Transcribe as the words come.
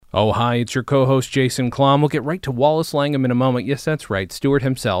Oh, hi, it's your co-host, Jason Klom. We'll get right to Wallace Langham in a moment. Yes, that's right, Stuart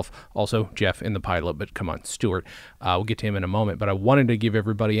himself. Also, Jeff in the pilot, but come on, Stuart. We'll get to him in a moment, but I wanted to give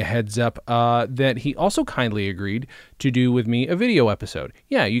everybody a heads up that he also kindly agreed to do with me a video episode.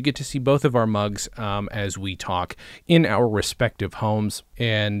 Yeah, you get to see both of our mugs as we talk in our respective homes,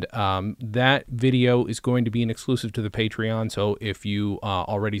 and that video is going to be an exclusive to the Patreon, so if you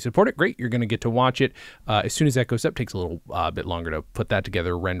already support it, great, you're going to get to watch it. As soon as that goes up, takes a little bit longer to put that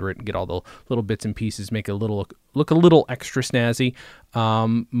together, render it, and get all the little bits and pieces, make it look a little extra snazzy,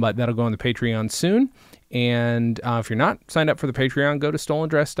 but that'll go on the Patreon soon. And if you're not signed up for the Patreon, go to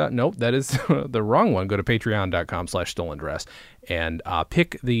stolendress. Nope, that is the wrong one. Go to patreon.com/stolendress and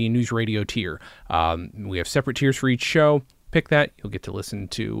pick the news radio tier. We have separate tiers for each show. Pick that. You'll get to listen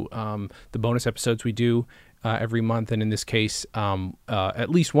to the bonus episodes we do every month. And in this case, at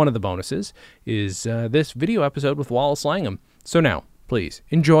least one of the bonuses is this video episode with Wallace Langham. So now, please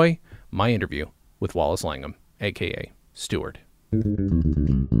enjoy my interview with Wallace Langham, a.k.a. Stuart.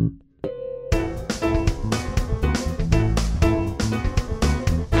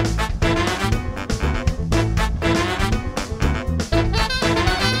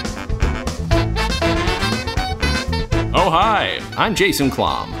 Oh, hi, I'm Jason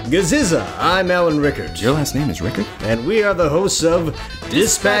Klom. Gaziza, I'm Alan Rickard. Your last name is Rickard? And we are the hosts of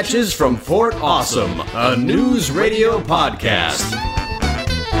Dispatches from Fort Awesome, a news radio podcast.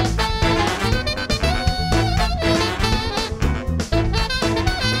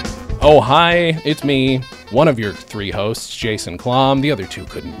 Oh, hi, it's me, one of your three hosts, Jason Klom. The other two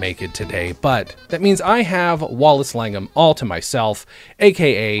couldn't make it today, but that means I have Wallace Langham all to myself,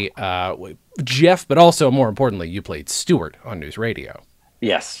 a.k.a. Jeff, but also, more importantly, you played Stuart on News Radio.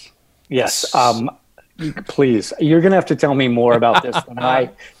 Yes. Please, you're going to have to tell me more about this than I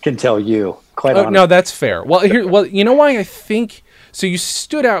can tell you. Quite honestly. No, that's fair. Well, you know why I think so? You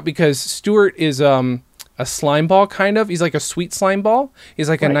stood out because Stuart is a slime ball, kind of. He's like a sweet slime ball. He's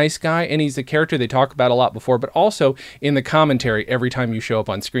like a nice guy, and he's a character they talk about a lot before, but also in the commentary, every time you show up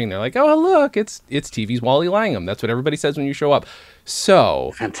on screen, they're like, oh, look, it's TV's Wally Langham. That's what everybody says when you show up.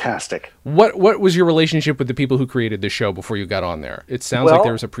 So fantastic. What was your relationship with the people who created the show before you got on there? It sounds like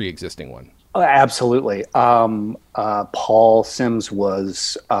there was a pre-existing one. Absolutely. Paul Sims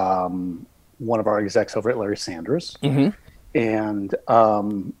was one of our execs over at Larry Sanders. Mm-hmm. And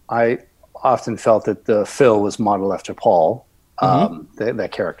I often felt that Phil was modeled after Paul, that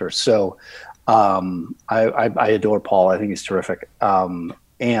character. So I adore Paul. I think he's terrific.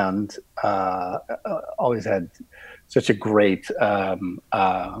 And always had such a great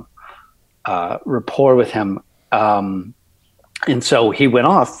rapport with him. And so he went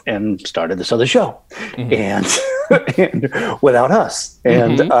off and started this other show, and without us.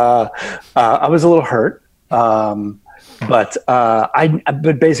 And I was a little hurt. But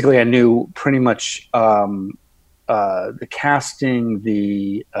basically I knew pretty much the casting,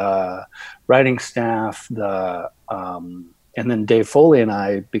 the writing staff, and then Dave Foley and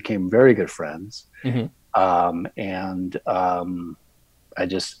I became very good friends. And I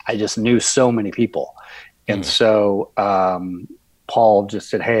just knew so many people, and so Paul just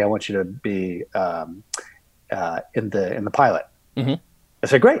said, "Hey, I want you to be in the pilot." I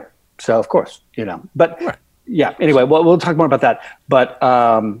said, "Great." So of course, but. Right. Yeah. Anyway, we'll talk more about that. But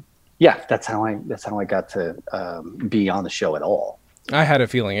that's how I got to be on the show at all. I had a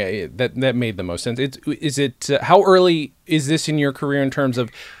feeling that made the most sense. How early is this in your career in terms of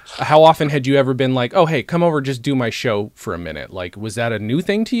how often had you ever been like, oh, hey, come over, just do my show for a minute? Like, was that a new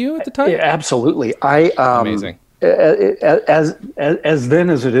thing to you at the time? Yeah, absolutely. Amazing. As then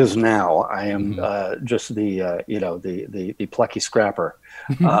as it is now, I am just the plucky scrapper.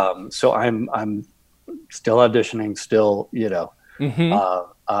 So I'm still auditioning, still,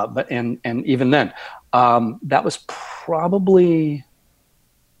 but even then, that was probably,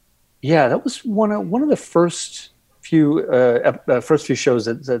 that was one of the first few shows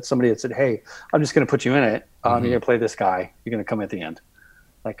that somebody had said, "Hey, I'm just going to put you in it. You're going to play this guy. You're going to come at the end."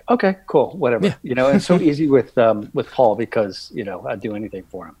 Like, okay, cool, whatever. Yeah. And it's so easy with Paul because I'd do anything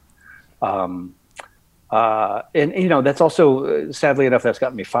for him. And that's also, sadly enough, that's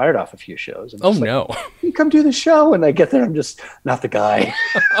gotten me fired off a few shows. Oh, no. You come do the show, and I get there, I'm just not the guy.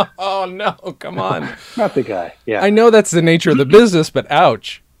 Oh, no, come on. Not the guy, yeah. I know that's the nature of the business, but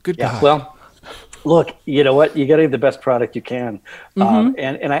ouch. Good God. Well, look, you know what? You got to get the best product you can.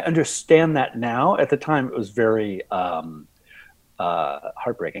 And I understand that now. At the time, it was very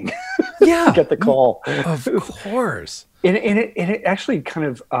heartbreaking. Yeah. to get the call. Of course. And it actually kind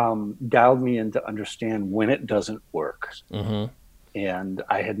of dialed me in to understand when it doesn't work. And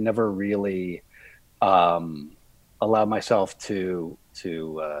I had never really allow myself to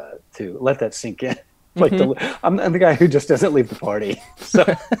let that sink in. Like I'm the guy who just doesn't leave the party. So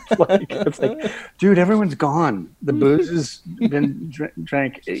it's like, dude, everyone's gone. The booze has been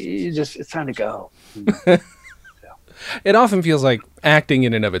drank. It's time to go. It often feels like acting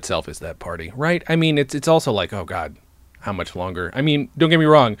in and of itself is that party, right? I mean, it's also like, oh God, how much longer? I mean, don't get me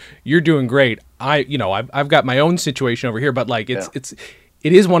wrong, you're doing great. I've got my own situation over here, but like it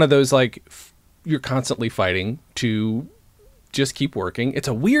is one of those like you're constantly fighting to just keep working. It's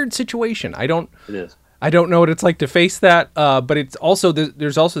a weird situation. It is. I don't know what it's like to face that, but it's also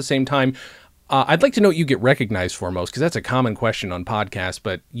there's also the same time. I'd like to know what you get recognized for most, because that's a common question on podcasts.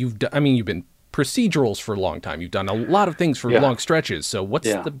 But you've been procedurals for a long time. You've done a lot of things for long stretches. So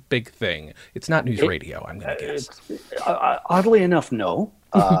what's the big thing? It's not news radio, I'm going to guess. Oddly enough, no.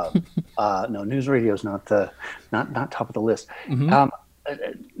 No, news radio is not top of the list.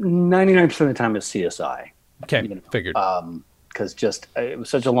 99% of the time is CSI. Okay, figured. Because it was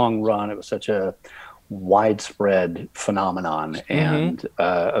such a long run. It was such a widespread phenomenon and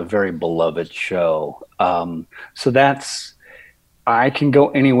a very beloved show. So I can go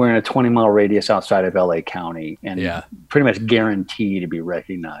anywhere in a 20-mile radius outside of LA County and pretty much guarantee to be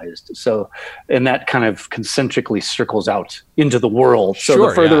recognized. So, and that kind of concentrically circles out into the world. So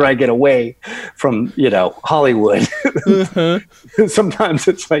the further I get away from, Hollywood, sometimes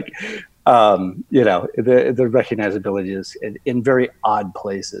it's like, the recognizability is in very odd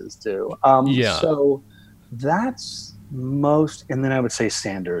places too. So that's most, and then I would say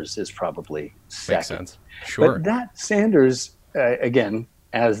Sanders is probably second. Makes sense. Sure. But that Sanders, again,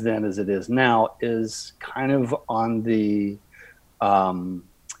 as then as it is now, is kind of on the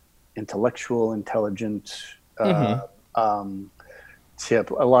intellectual, intelligent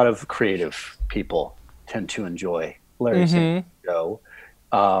tip. A lot of creative people tend to enjoy Larry Sanders' show.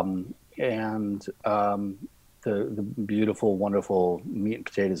 And the beautiful, wonderful meat and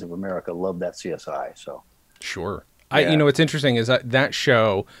potatoes of America love that CSI. So sure. What's interesting is that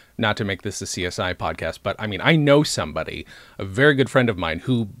show, not to make this a CSI podcast, but I mean, I know somebody, a very good friend of mine,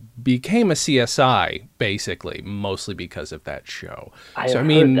 who became a CSI basically mostly because of that show.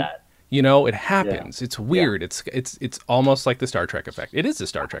 Heard that. It happens. Yeah. It's weird. Yeah. It's almost like the Star Trek effect. It is the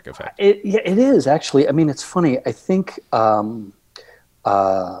Star Trek effect. It is actually. I mean, it's funny. I think.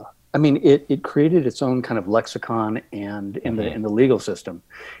 It created its own kind of lexicon and in the legal system,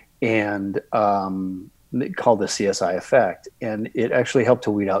 and called the CSI effect, and it actually helped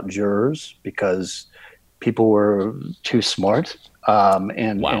to weed out jurors because people were too smart,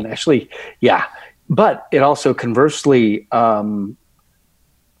 and actually, but it also conversely, I'm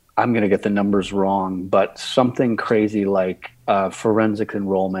going to get the numbers wrong, but something crazy like forensic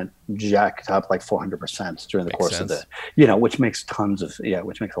enrollment jacked up like 400% during the course of the, which makes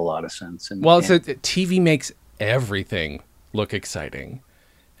which makes a lot of sense. And TV makes everything look exciting.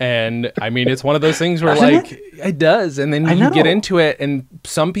 And I mean, it's one of those things where it does. And then you get into it and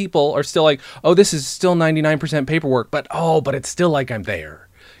some people are still like, oh, this is still 99% paperwork, but it's still like I'm there.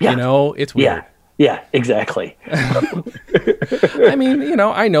 Yeah. It's weird. Yeah, exactly. I mean,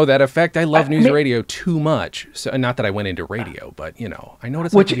 I know that effect. I love news radio too much. So, not that I went into radio, but, I know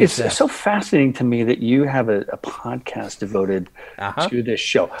it's which is so fascinating to me that you have a podcast devoted to this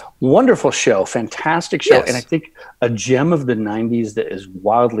show. Wonderful show, fantastic show. Yes. And I think a gem of the 90s that is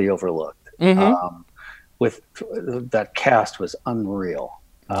wildly overlooked. With that cast was unreal.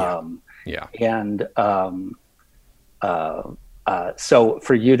 So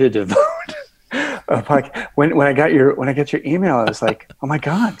for you to devote when I got your email, I was like, oh my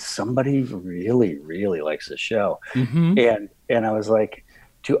God, somebody really, really likes this show. And I was like,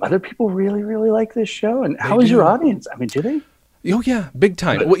 do other people really, really like this show? And how is your audience? I mean, do they? Oh yeah, big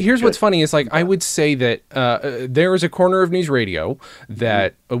time. Well, here's what's funny is I would say that there is a corner of news radio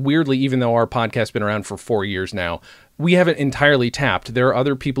that weirdly, even though our podcast's been around for 4 years now, we haven't entirely tapped. There are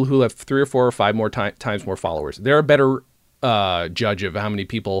other people who have 3 or 4 or 5 more times more followers. They're a better judge of how many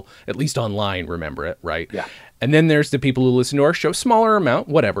people, at least online, remember it, right? Yeah. And then there's the people who listen to our show, smaller amount,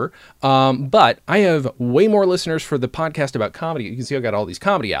 whatever. But I have way more listeners for the podcast about comedy. You can see I've got all these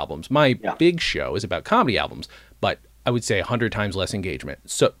comedy albums. My big show is about comedy albums, but I would say 100 times less engagement.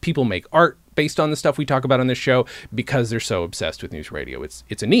 So people make art based on the stuff we talk about on this show because they're so obsessed with news radio.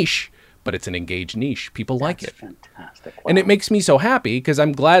 It's a niche, but it's an engaged niche. People like it. Fantastic. Wow. And it makes me so happy because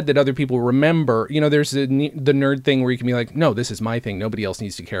I'm glad that other people remember. There's the nerd thing where you can be like, no, this is my thing. Nobody else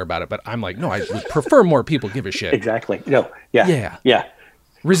needs to care about it. But I'm like, no, I would prefer more people give a shit. Exactly. No. Yeah. Yeah. Yeah.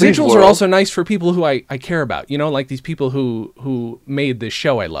 Residuals are also nice for people who I care about, like these people who made this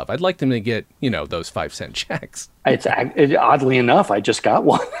show I love. I'd like them to get, those 5-cent checks. Oddly enough, I just got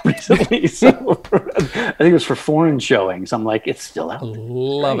one recently. So I think it was for foreign showings. I'm like, it's still out there.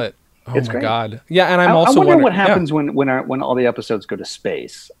 Love it. Oh it's my great. God. Yeah. And I wonder what happens when all the episodes go to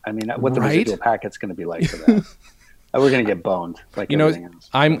space. I mean, what the residual packet's going to be like for that. We're going to get boned like everything else.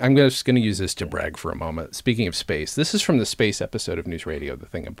 I'm just going to use this to brag for a moment. Speaking of space, this is from the space episode of News Radio, the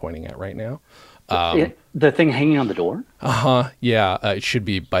thing I'm pointing at right now. The thing hanging on the door? Yeah. It should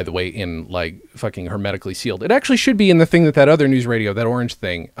be, by the way, in like fucking hermetically sealed. It actually should be in the thing that other News Radio, that orange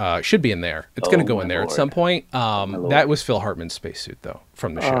thing, should be in there. It's going to go in there at some point. That was Phil Hartman's spacesuit, though,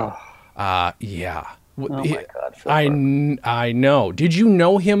 from the show. Yeah. Oh my God, Phil I know. Did you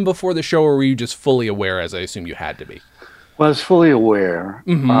know him before the show, or were you just fully aware, as I assume you had to be? Well, I was fully aware,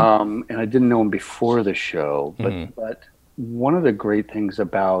 and I didn't know him before the show. But one of the great things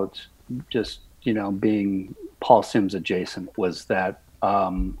about just being Paul Simms adjacent was that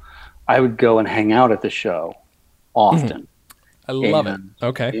I would go and hang out at the show often. I love it.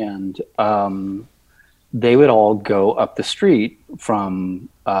 Okay, and they would all go up the street from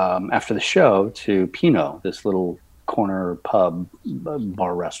after the show to Pinot, this little corner pub,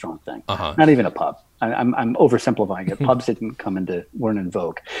 bar, restaurant thing. Not even a pub. I'm oversimplifying it. Pubs weren't in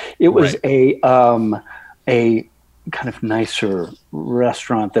vogue. It was a kind of nicer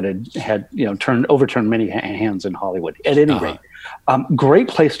restaurant that had overturned many hands in Hollywood. At any rate, great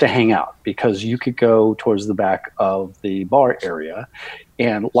place to hang out because you could go towards the back of the bar area,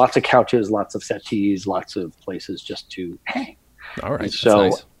 and lots of couches, lots of settees, lots of places just to hang. All right. And so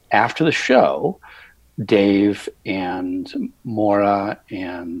nice. After the show, Dave and Maura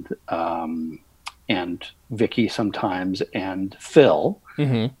and Vicky sometimes, and Phil,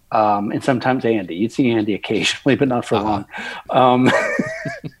 and sometimes Andy. You'd see Andy occasionally, but not for long.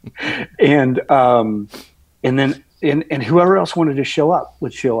 And then whoever else wanted to show up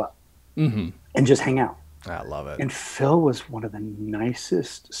would show up and just hang out. I love it. And Phil was one of the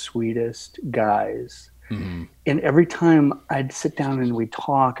nicest, sweetest guys. And every time I'd sit down and we'd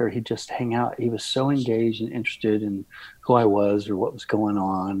talk or he'd just hang out, he was so engaged and interested in who I was or what was going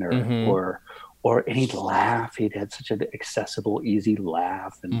on, and he'd laugh. He'd had such an accessible, easy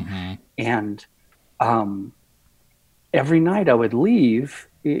laugh. And every night I would leave,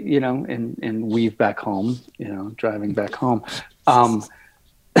 and weave back home, driving back home,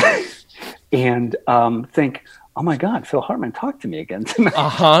 and think, oh my God, Phil Hartman talked to me again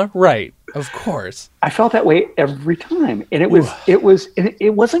tonight. Right. Of course. I felt that way every time. And it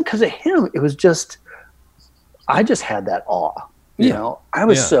wasn't because of him. It was just, I just had that awe. I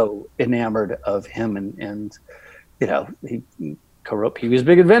was so enamored of him and he co-wrote Pee-wee's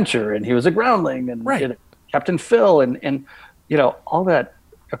Big Adventure, and he was a groundling, and Captain Phil and all that,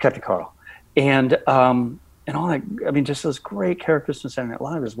 Captain Carl, and all that. I mean, just those great characters in Saturday Night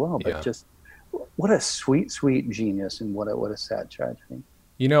Live as well. But just what a sweet, sweet genius, and what a sad tragedy.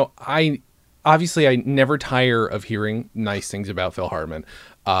 I never tire of hearing nice things about Phil Hartman.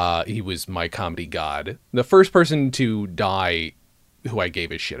 He was my comedy god. The first person to die who I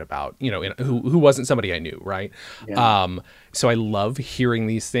gave a shit about, who wasn't somebody I knew, right? Yeah. So I love hearing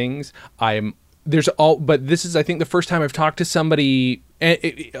these things. But this is, I think, the first time I've talked to somebody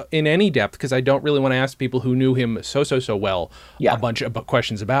in any depth, because I don't really want to ask people who knew him so well a bunch of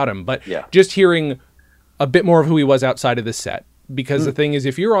questions about him, but just hearing a bit more of who he was outside of the set. Because the thing is,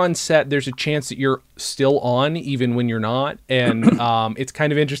 if you're on set, there's a chance that you're still on even when you're not. And it's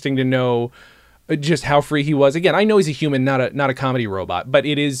kind of interesting to know just how free he was. Again, I know he's a human, not a comedy robot, but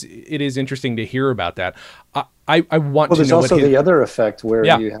it is interesting to hear about that. I want to know. Well, there's also the other effect where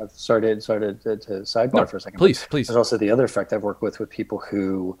you have started to sidebar for a second. Please. There's also the other effect I've worked with people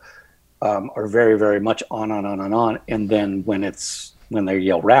who are very, very much on, and then when they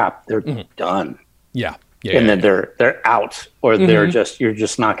yell rap, they're done. Yeah. Then they're out, or you're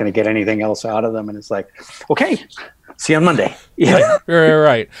just not going to get anything else out of them, and it's like, okay, see you on Monday. Yeah,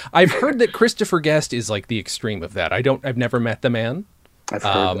 right. I've heard that Christopher Guest is like the extreme of that. I've never met the man. I've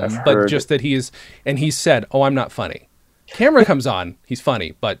heard. But just that he is, and he said, "Oh, I'm not funny." Camera comes on, he's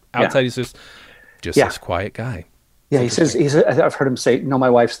funny, but outside he's just this quiet guy. Yeah, he says I've heard him say, "No,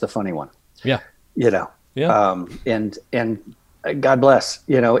 my wife's the funny one." Yeah, and God bless.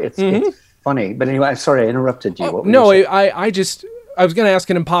 It's funny, but anyway, sorry I interrupted you. I was going to ask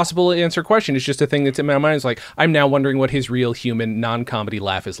an impossible to answer question. It's just a thing that's in my mind. It's like, I'm now wondering what his real human non-comedy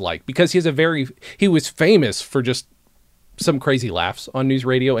laugh is like, because he was famous for just some crazy laughs on News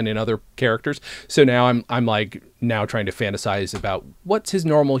Radio and in other characters. So now I'm like now trying to fantasize about what's his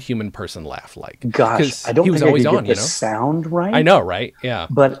normal human person laugh like. Gosh, I don't he was think always I could on, get the sound right. I know, right? Yeah.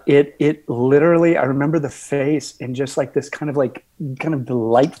 But it literally, I remember the face and just like this kind of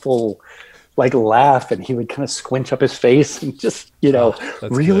delightful like laugh, and he would kind of squinch up his face and just,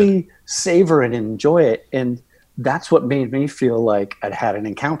 really savor and enjoy it. And that's what made me feel like I'd had an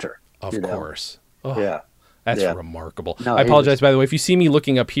encounter. Of course. Oh, yeah. That's remarkable. No, I apologize, by the way. If you see me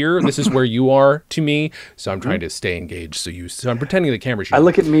looking up here, this is where you are to me. So I'm trying to stay engaged. So I'm pretending the camera's. I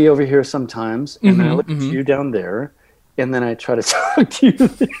look at me over here sometimes, and then I look at you down there, and then I try to talk to you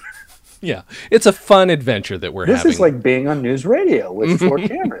there. Yeah, it's a fun adventure that we're having. This is like being on News Radio with 4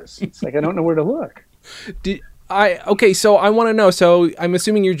 cameras. It's like I don't know where to look. Okay, so I want to know. So I'm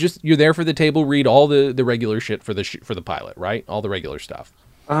assuming you're there for the table read, all the regular shit for the pilot, right? All the regular stuff.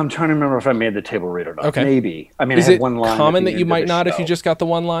 I'm trying to remember if I made the table read or not. Okay. Maybe. I mean, is I had it one line common that you might not show. if you just got the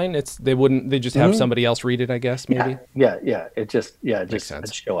one line? They just have somebody else read it, I guess, maybe. Yeah. It just sense.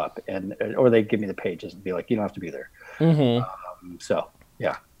 I'd show up or they'd give me the pages and be like, you don't have to be there. So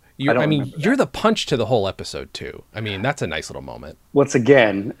yeah. You're the punch to the whole episode too. I mean, that's a nice little moment. Once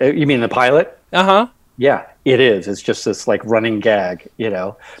again, you mean the pilot? Uh-huh. Yeah, it is. It's just this like running gag,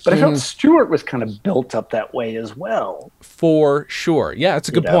 But I felt Stewart was kind of built up that way as well. For sure. Yeah, it's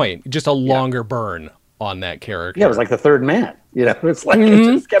a good point. Just a longer burn on that character. Yeah, it was like the third man. It's like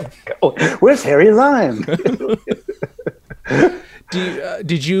it just kept going. Where's Harry Lime?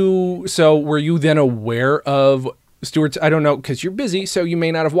 So were you then aware of Stewart's, I don't know, because you're busy, so you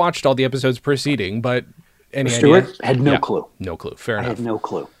may not have watched all the episodes preceding, but any Stewart idea? had no clue. No clue. Fair enough. I had no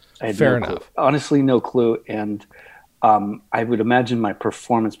clue. Fair enough. Honestly, no clue. And I would imagine my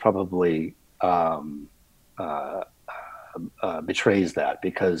performance probably betrays that,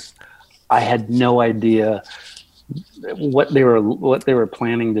 because I had no idea what they were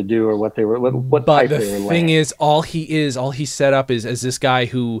planning to do or what they were what but pipe the they were thing laying. is all he's set up is as this guy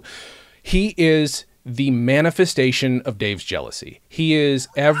who he is the manifestation of Dave's jealousy. He is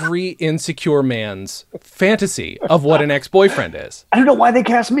every insecure man's fantasy of what an ex-boyfriend is. I don't know why they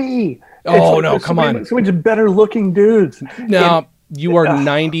cast me. Oh, no, come on. So much better looking dudes. No, you are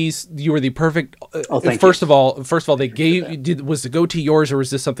 90s. You were the perfect. First of all, they was the goatee yours, or was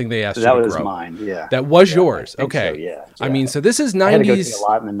this something they asked you to grow? That was mine. Yeah, that was yours. Okay. So, yeah. I mean, so this is 90s. I had a goatee a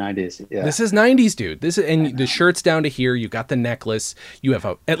lot in the 90s. Yeah. This is 90s, dude. And the shirt's down to here. You got the necklace. You have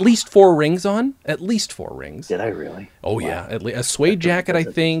at least 4 rings on. At least 4 rings. Did I really? Oh, wow. Yeah. At least a suede jacket, I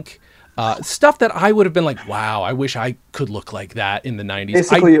think. Stuff that I would have been like, wow, I wish I could look like that in the 90s.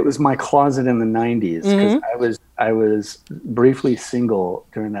 Basically, it was my closet in the 90s, because I was briefly single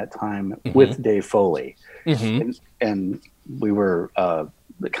during that time with Dave Foley, and we were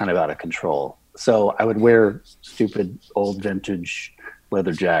kind of out of control. So I would wear stupid old vintage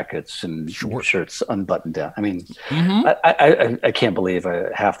leather jackets and shirts unbuttoned down. I mean, I can't believe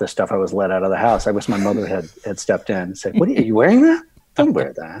half the stuff I was let out of the house. I wish my mother had stepped in and said, "What are you wearing that? Don't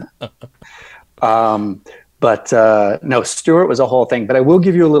wear that." But no, Stewart was a whole thing. But I will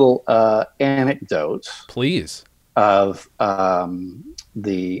give you a little anecdote, please, of in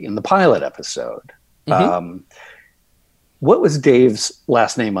the pilot episode. What was Dave's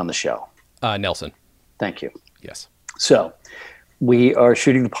last name on the show? Nelson. Thank you. Yes. So we are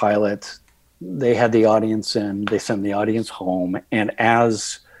shooting the pilot. They had the audience in. They send the audience home, and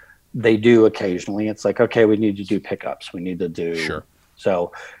as they do occasionally, it's like, okay, we need to do pickups. We need to do. Sure.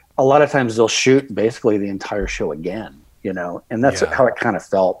 So a lot of times they'll shoot basically the entire show again, and that's how it kind of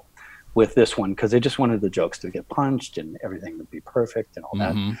felt with this one, because they just wanted the jokes to get punched and everything to be perfect and all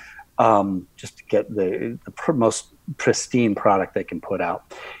that, just to get the most pristine product they can put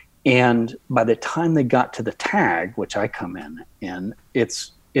out. And by the time they got to the tag, which I come in,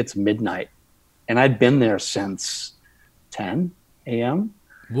 it's midnight, and I'd been there since 10 a.m.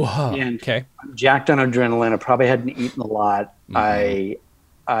 Whoa. And okay. I'm jacked on adrenaline. I probably hadn't eaten a lot. And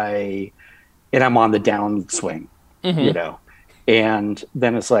I'm on the downswing, and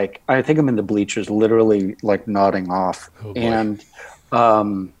then it's like, I think I'm in the bleachers, literally like nodding off. Oh, boy. And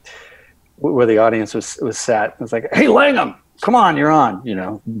where the audience was sat, it was like, "Hey, Langham, come on, you're on."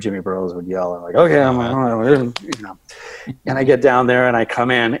 Jimmy Burrows would yell. I'm like, "Okay, I'm on." And I get down there and I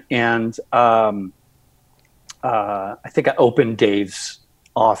come in, and I think I opened Dave's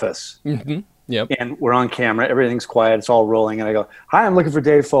office. Yep. And we're on camera. Everything's quiet. It's all rolling. And I go, "Hi, I'm looking for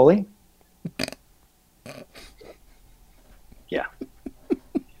Dave Foley." Yeah.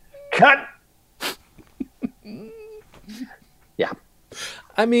 Cut. Yeah.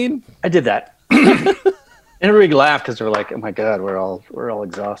 I mean, I did that. And everybody laughed because they're like, "Oh my god, we're all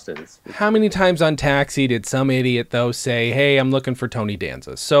exhausted." How many times on Taxi did some idiot though say, "Hey, I'm looking for Tony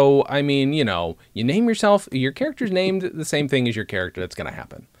Danza"? So I mean, you name yourself. Your character's named the same thing as your character. That's going to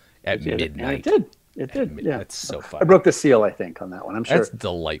happen at midnight. And it did. Yeah, that's so fun. I broke the seal, I think, on that one. I'm sure that's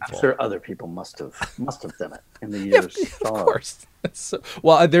delightful. I'm sure other people must have done it in the years. Yeah, of course.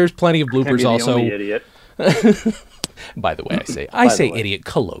 Well, there's plenty of bloopers also. Only idiot. By the way, I say idiot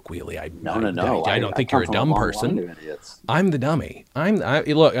colloquially. No. I don't think you're a dumb person. I'm the dummy.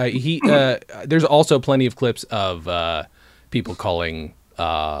 There's also plenty of clips of people calling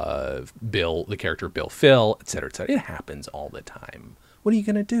Bill, the character Bill, Phil, et cetera, et cetera. It happens all the time. What are you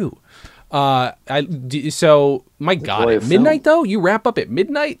gonna do? So my God, at midnight though, you wrap up at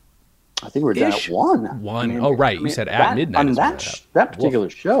midnight. I think we're done at 1. Right. You said at midnight. On that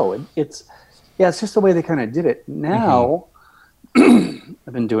particular show, it's just the way they kind of did it. Now,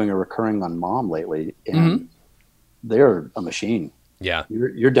 I've been doing a recurring on Mom lately, and they're a machine. Yeah.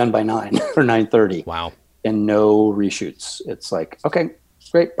 You're done by 9 or 9:30. Wow. And no reshoots. It's like, okay,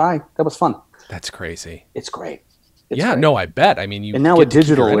 great, bye. That was fun. That's crazy. It's great. No, I bet. I mean, and now with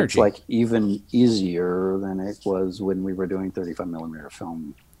digital, it's like even easier than it was when we were doing 35 millimeter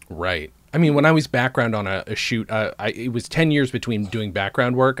film. Right. I mean, when I was background on a shoot, it was 10 years between doing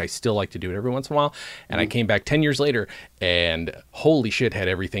background work. I still like to do it every once in a while. And I came back 10 years later and holy shit, had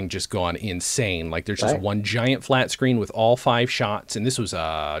everything just gone insane. Like there's just one giant flat screen with all 5 shots. And this was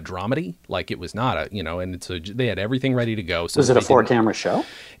a dramedy. Like it was not and so they had everything ready to go. So was it a 4-camera show?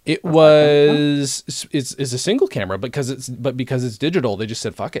 It was, it's a single camera because it's digital. They just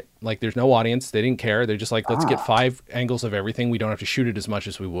said, fuck it. Like there's no audience. They didn't care. They're just like, let's get 5 angles of everything. We don't have to shoot it as much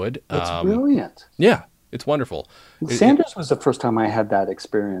as we would. That's brilliant. Yeah, it's wonderful. Sanders was the first time I had that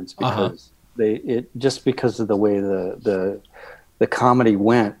experience because just because of the way the comedy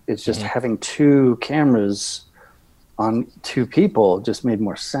went, it's just having 2 cameras on 2 people just made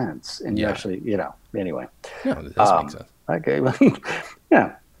more sense. And you actually, anyway. Yeah, that does make sense. Okay.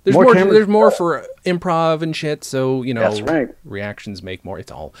 Yeah. There's more for improv and shit, so that's right. Reactions make more.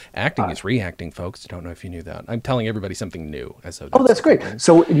 It's all acting is reacting, folks. I don't know if you knew that. I'm telling everybody something new. That's great.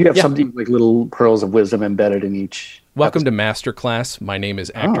 So you have something like little pearls of wisdom embedded in each. Welcome to Masterclass. My name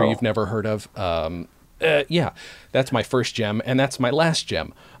is Actor You've Never Heard of. That's my first gem, and that's my last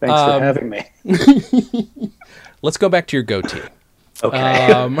gem. Thanks for having me. Let's go back to your goatee. Okay.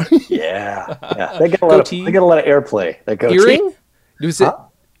 Yeah. They get a lot of airplay. That goatee. Earring? Was it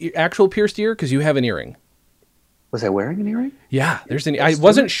actual pierced ear? Because you have an earring. Was I wearing an earring? Yeah, there's an. I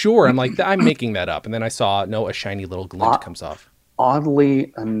wasn't sure. I'm like, I'm making that up, and then I saw a shiny little glint comes off.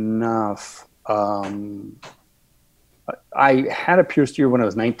 Oddly enough, I had a pierced ear when I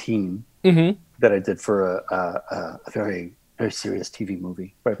was 19 that I did for a very very serious TV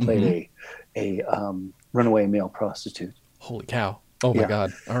movie where I played a runaway male prostitute. Holy cow! Oh my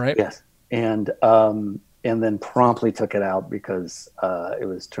God! All right. Yes, and then promptly took it out because it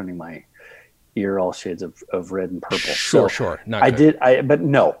was turning my ear all shades of red and purple. Sure. Not good. But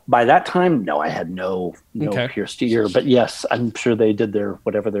no, by that time, no, I had no pierced ear. But yes, I'm sure they did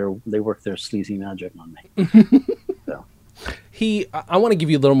they worked their sleazy magic on me. So. I want to give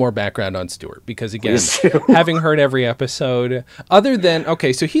you a little more background on Stuart because again, having heard every episode, other than,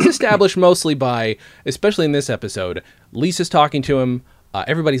 so he's established mostly by, especially in this episode, Lisa's talking to him.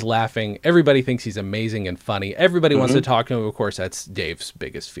 Everybody's laughing. Everybody thinks he's amazing and funny. Everybody wants to talk to him. Of course, that's Dave's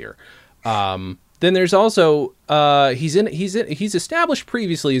biggest fear. Then there's also he's established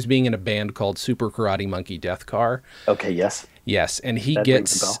previously as being in a band called Super Karate Monkey Death Car. Okay. Yes, and he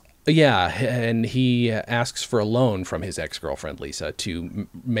gets and he asks for a loan from his ex-girlfriend Lisa to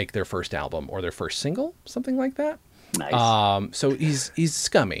make their first album or their first single, something like that. Nice. So he's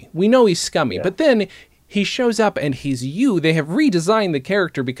scummy. We know he's scummy, but then he shows up and he's you. They have redesigned the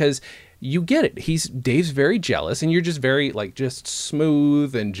character because you get it. Dave's very jealous and you're just very just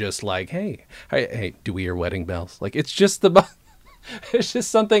smooth and just like, hey, do we hear wedding bells? Like it's just it's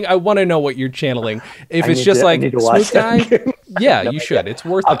just something I want to know what you're channeling. If it's just like smooth guy, you should. It's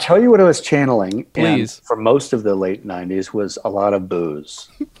worth it. I'll tell you what I was channeling. Please. For most of the late 90s was a lot of booze.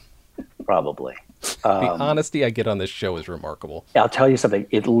 Probably. The honesty I get on this show is remarkable. I'll tell you something.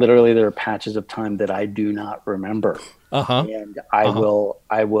 There are patches of time that I do not remember. And I know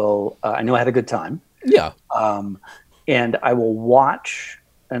I had a good time. Yeah. And I will watch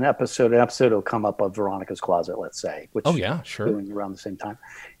an episode will come up of Veronica's Closet, let's say, which doing around the same time.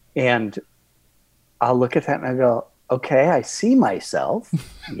 And I'll look at that and I go, okay, I see myself.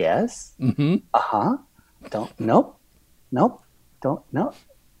 Yes. Don't, nope. Don't, no.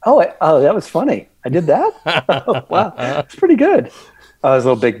 Oh, that was funny. I did that? Oh, wow. It's pretty good. I was a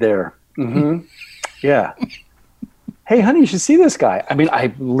little big there. Yeah. Hey, honey, you should see this guy. I mean,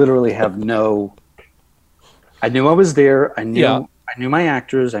 I literally have no. I knew I was there. I knew. Yeah. I knew my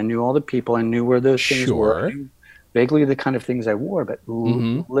actors. I knew all the people. I knew where those things were. I Sure. knew vaguely the kind of things I wore, but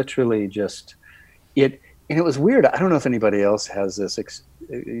literally just it. And it was weird. I don't know if anybody else has this.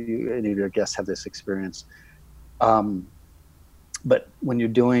 Any of your guests have this experience. But when you're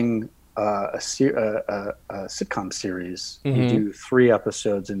doing a sitcom series, you do 3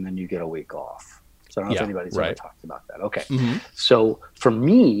 episodes and then you get a week off. So I don't know if anybody's ever talked about that. Okay. So for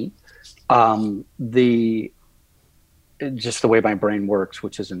me, just the way my brain works,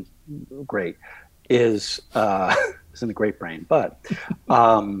 which isn't great, isn't a great brain, but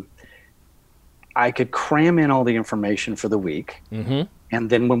I could cram in all the information for the week, and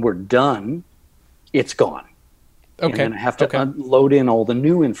then when we're done, it's gone. Okay. And then I have to load in all the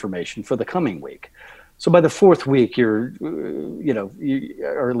new information for the coming week. So by the 4th week, or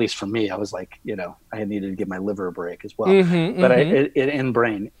at least for me, I was like, I needed to give my liver a break as well, but in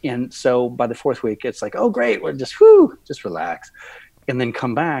brain. And so by the 4th week, it's like, oh, great. We're just relax, and then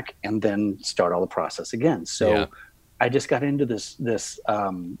come back and then start all the process again. So I just got into this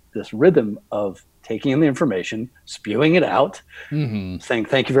rhythm of taking in the information, spewing it out, saying,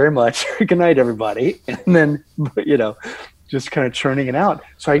 thank you very much. Good night, everybody. And then, just kind of churning it out.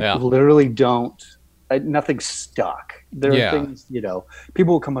 So I literally nothing's stuck. There are things,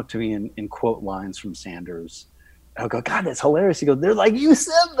 people will come up to me and quote lines from Sanders. I'll go, God, that's hilarious. He goes, they're like, you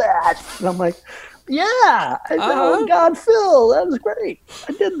said that. And I'm like, yeah. Oh, God, Phil, that was great.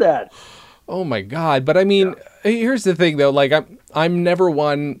 I did that. Oh my God. But I mean, here's the thing though, like I'm never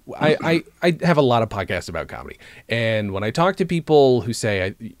one, I have a lot of podcasts about comedy. And when I talk to people who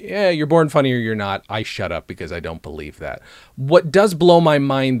say, you're born funny or you're not, I shut up because I don't believe that. What does blow my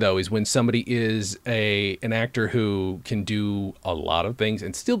mind though, is when somebody is an actor who can do a lot of things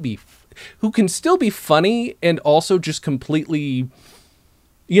and who can still be funny and also just completely,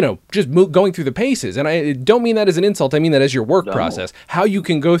 going through the paces. And I don't mean that as an insult. I mean that as your work process. How you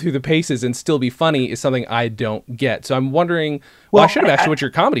can go through the paces and still be funny is something I don't get. So I'm wondering, I should have asked you what your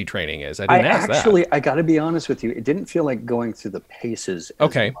comedy training is. I didn't ask that. I got to be honest with you. It didn't feel like going through the paces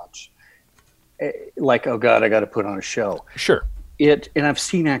as much. Like, oh God, I got to put on a show. Sure. And I've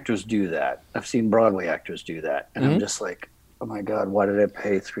seen actors do that. I've seen Broadway actors do that. And I'm just like, oh my God, why did I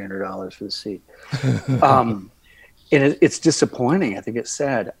pay $300 for the seat? And it's disappointing. I think it's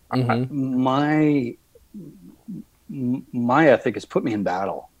sad. My ethic has put me in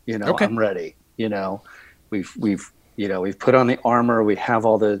battle. I'm ready. We've put on the armor. We have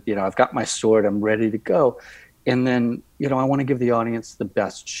all the. I've got my sword. I'm ready to go. And then I want to give the audience the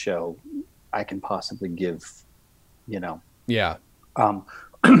best show I can possibly give. Yeah.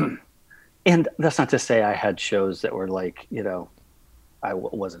 And that's not to say I had shows that were like I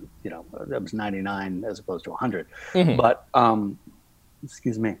wasn't, that was 99 as opposed to 100. But,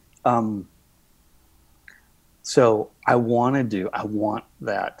 excuse me. So I want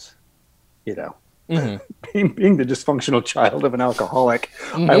that, being the dysfunctional child of an alcoholic,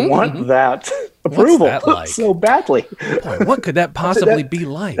 I want that approval so badly. Boy, what could that possibly be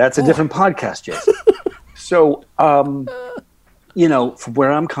like? That's a different podcast, Jason. So, from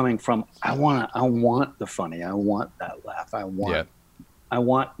where I'm coming from, I want the funny. I want that laugh. I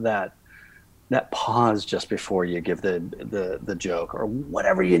want that pause just before you give the joke or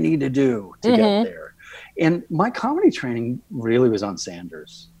whatever you need to do to get there. And my comedy training really was on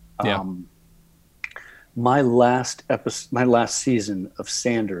Sanders. My last season of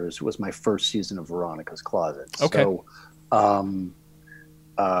Sanders was my first season of Veronica's Closet. Okay. So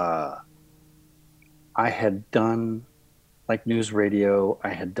I had done like News Radio,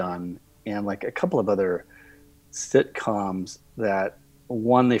 and like a couple of other sitcoms that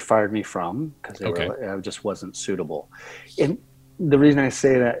they fired me from because I just wasn't suitable. And the reason I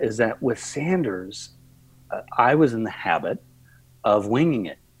say that is that with Sanders, I was in the habit of winging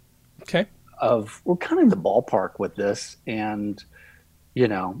it. Okay. We're kind of in the ballpark with this, and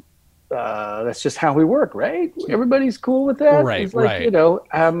that's just how we work, right? Everybody's cool with that. Right, it's like, right.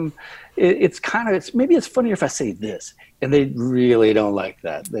 Maybe it's funnier if I say this, and they really don't like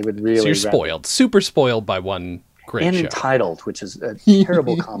that. They would really. So you're spoiled, super spoiled by one great and show. Entitled, which is a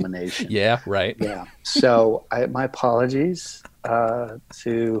terrible combination. Yeah, right. Yeah. So my apologies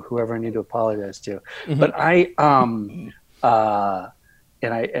to whoever I need to apologize to, but I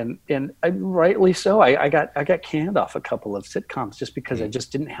rightly so. I got canned off a couple of sitcoms just because I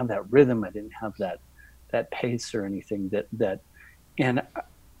just didn't have that rhythm. I didn't have that pace or anything and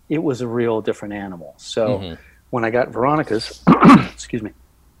it was a real different animal. So when I got Veronica's, excuse me,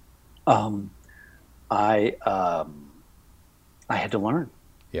 I had to learn.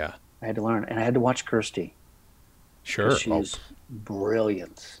 Yeah. I had to learn, and I had to watch Kirsty. Sure. She's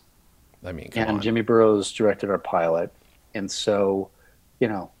brilliant. I mean, come and on. Jimmy Burrows directed our pilot, and so,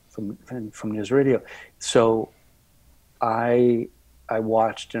 from News Radio, so I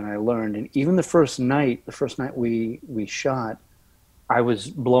watched and I learned, and even the first night we shot, I was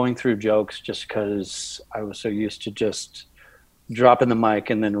blowing through jokes just because I was so used to just dropping the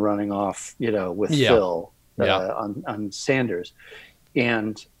mic and then running off, with Phil on Sanders,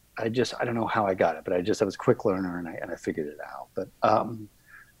 and I don't know how I got it, but I was a quick learner and I figured it out. But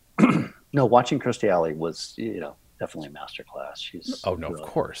no, watching Kirstie Alley was definitely a masterclass. She's of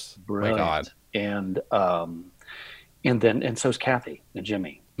course, brilliant. My God. And so's Kathy and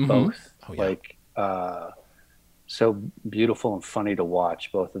Jimmy, both so beautiful and funny to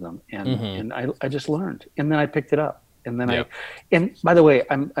watch, both of them. And I just learned, and then I picked it up. And then and by the way,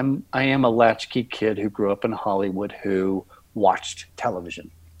 I am a latchkey kid who grew up in Hollywood who watched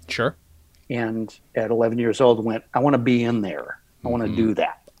television. Sure. And at 11 years old went, I want to be in there. I want to do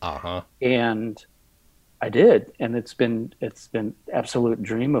that. And I did, and it's been absolute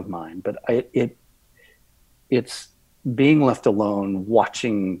dream of mine. But it's being left alone,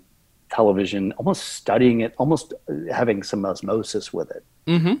 watching television, almost studying it, almost having some osmosis with it.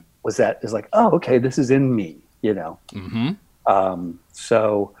 Is like, oh, okay, this is in me,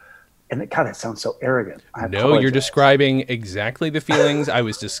 So, and it sounds so arrogant. No, you're describing exactly the feelings I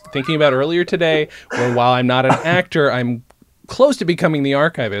was just thinking about earlier today, where while I'm not an actor, I'm close to becoming the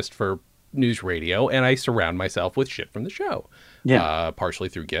archivist for News Radio, and I surround myself with shit from the show. Partially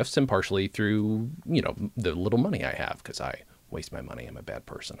through gifts and partially through, the little money I have, because I waste my money. I'm a bad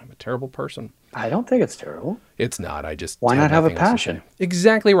person. I'm a terrible person. I don't think it's terrible. It's not. I just why not have a passion?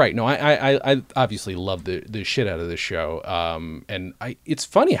 Exactly right. No, I obviously love the shit out of this show. And it's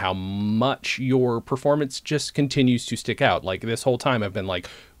funny how much your performance just continues to stick out. Like this whole time, I've been like,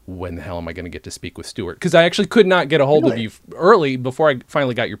 when the hell am I going to get to speak with Stuart? Because I actually could not get a hold of you early before I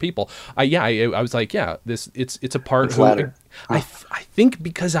finally got your people. I was like, it's a part. I think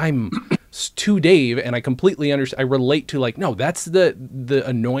because I'm to Dave and I completely understand. I relate to like, no, that's the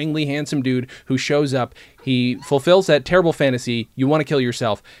annoyingly handsome dude who shows up. He fulfills that terrible fantasy. You want to kill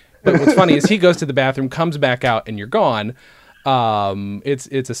yourself. But what's funny is he goes to the bathroom, comes back out, and you're gone.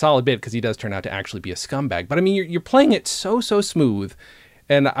 It's a solid bit because he does turn out to actually be a scumbag. But I mean, you're playing it so smooth.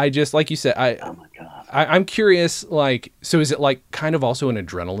 And I just, like you said, oh my God. I'm curious, like, so is it like kind of also an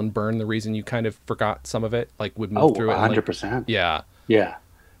adrenaline burn, the reason you kind of forgot some of it, like would move through it? 100%. Yeah.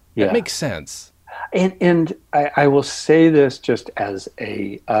 That makes sense. And I will say this just as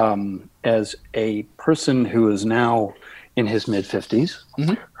a person who is now in his mid-50s,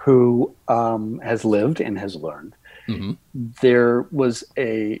 who has lived and has learned. There was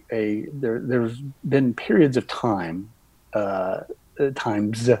there's been periods of times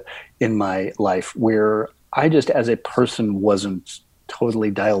in my life where I just as a person wasn't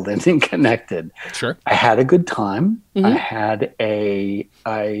totally dialed in and connected. Sure. I had a good time. I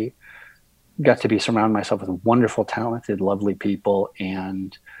got to surround myself with wonderful, talented, lovely people,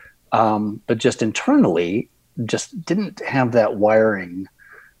 and but just internally just didn't have that wiring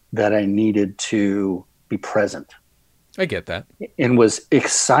that I needed to be present. I get that. And was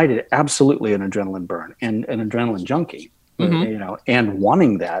excited, absolutely an adrenaline burn and an adrenaline junkie. And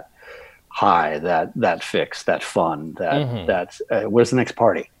wanting that high, that fix, that fun, that where's the next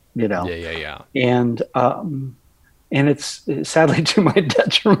party, Yeah. And it's sadly to my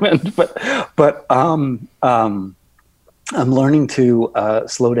detriment, but I'm learning to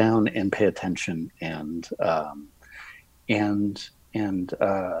slow down and pay attention and enjoy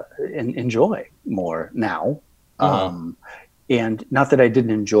more now. And not that I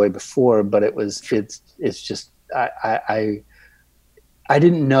didn't enjoy before, but it's just. I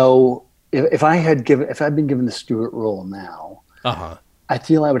didn't know if I'd been given the Stuart role now, I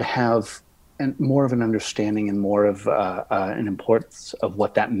feel I would have more of an understanding and more of an importance of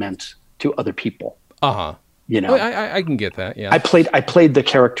what that meant to other people. I can get that. Yeah. I played the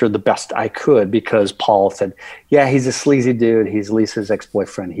character the best I could because Paul said, yeah, he's a sleazy dude. He's Lisa's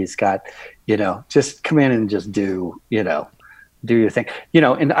ex-boyfriend. He's got, just come in and just do your thing,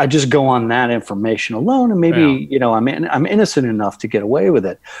 and I just go on that information alone, and maybe I'm innocent enough to get away with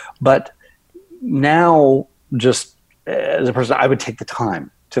it. But now, just as a person, I would take the time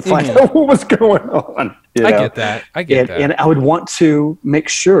to find out what was going on. I get that. And I would want to make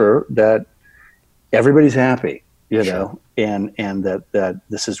sure that everybody's happy, and that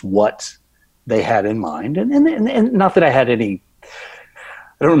this is what they had in mind, and not that I had any.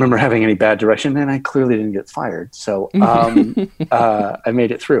 I don't remember having any bad direction, and I clearly didn't get fired. So I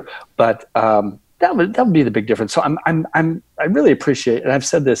made it through. But that would be the big difference. So I really appreciate, and I've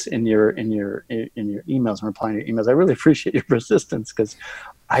said this in your emails and replying to your emails. I really appreciate your persistence, because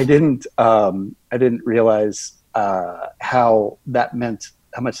I didn't realize how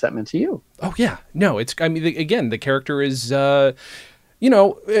much that meant to you. Oh yeah, no, again, the character is, for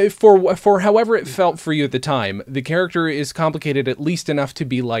however it felt for you at the time, the character is complicated at least enough to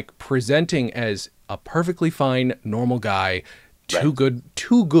be like presenting as a perfectly fine, normal guy, too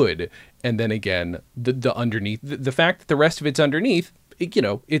good. And then again, the underneath, the fact that the rest of it's underneath,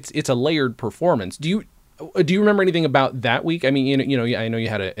 it's a layered performance. Do you remember anything about that week? I mean, I know you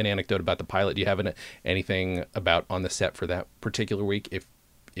had an anecdote about the pilot. Do you have anything about on the set for that particular week,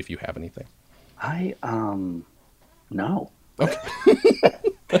 if you have anything? No. Okay.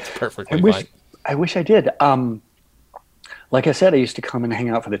 That's perfectly fine. I wish I did. Like I said, I used to come and hang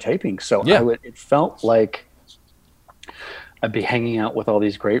out for the taping, so yeah. It felt like I'd be hanging out with all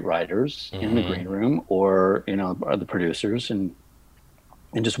these great writers in the green room, or the producers, and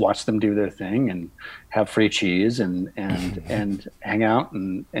just watch them do their thing and have free cheese and hang out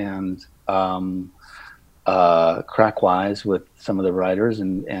and crack wise with some of the writers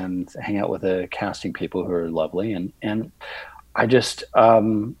and hang out with the casting people who are lovely, and I just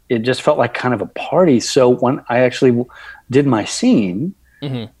it just felt like kind of a party. So when I actually did my scene,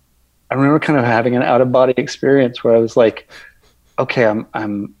 I remember kind of having an out of body experience where I was like, okay,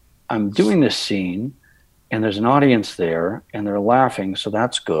 I'm doing this scene, and there's an audience there, and they're laughing, so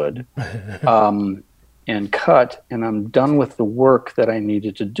that's good. And cut, and I'm done with the work that I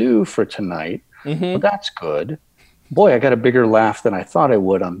needed to do for tonight. Well, that's good. Boy, I got a bigger laugh than I thought I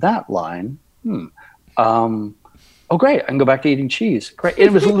would on that line. Oh, great, I can go back to eating cheese. Great.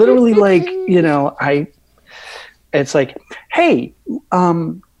 It was literally like, it's like, hey,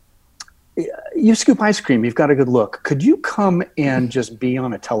 you scoop ice cream, you've got a good look. Could you come and just be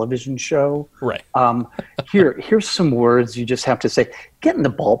on a television show? Right. Here's some words you just have to say. Get in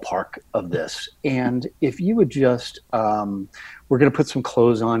the ballpark of this. And if you would just, we're going to put some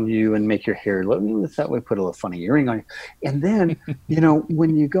clothes on you and make your hair, let's that way put a little funny earring on you. And then,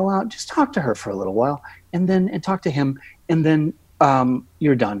 when you go out, just talk to her for a little while, and talk to him. And then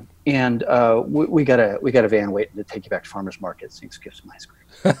you're done. And we got a van waiting to take you back to farmer's market, so you can get some ice cream.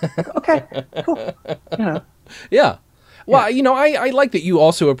 Okay, cool. Yeah. Well, I like that you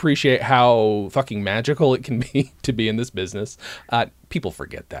also appreciate how fucking magical it can be to be in this business. People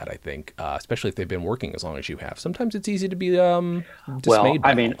forget that, I think, especially if they've been working as long as you have. Sometimes it's easy to be dismayed. Well,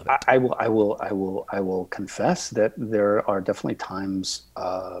 I mean, I will confess that there are definitely times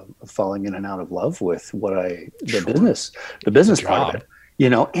falling in and out of love with the business part of it,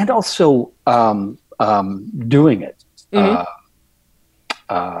 and also doing it.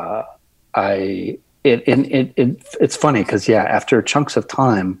 It's funny because after chunks of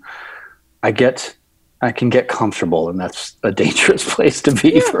time, I can get comfortable, and that's a dangerous place to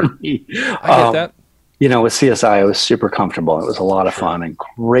be for me. I get that. With CSI, I was super comfortable. It was a lot of fun and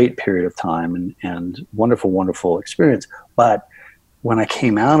great period of time and wonderful, wonderful experience. But when I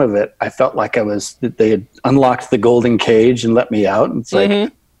came out of it, I felt like they had unlocked the golden cage and let me out. And it's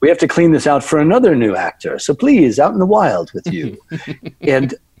like, we have to clean this out for another new actor. So please, out in the wild with you.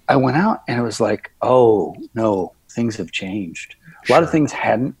 And I went out, and it was like, oh no, things have changed. A lot of things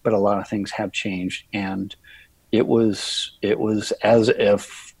hadn't, but a lot of things have changed. And it was as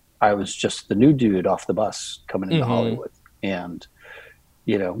if I was just the new dude off the bus coming into Hollywood. And,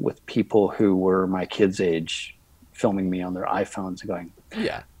 with people who were my kids' age filming me on their iPhones and going,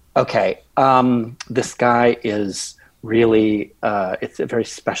 okay, this guy is really, it's a very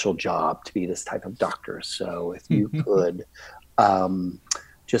special job to be this type of doctor. So if you could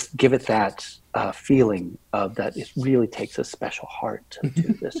just give it that feeling of that it really takes a special heart to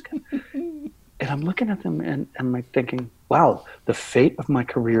do this. And I'm looking at them and I'm like thinking, wow, the fate of my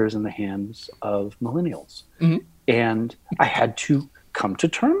career is in the hands of millennials. And I had to come to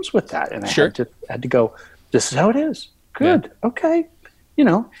terms with that. And I had to go, this is how it is. Good. Yeah. Okay.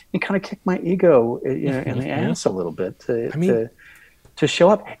 And kind of kick my ego in the ass a little bit to show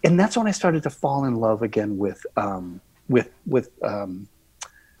up. And that's when I started to fall in love again with acting,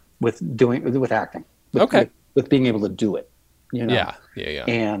 with being able to do it,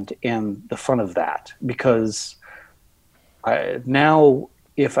 and the fun of that, because now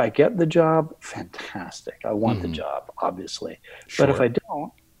if I get the job, fantastic. I want the job, obviously, but if I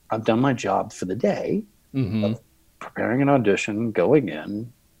don't, I've done my job for the day of preparing an audition, going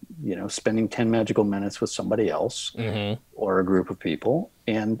in, spending 10 magical minutes with somebody else or a group of people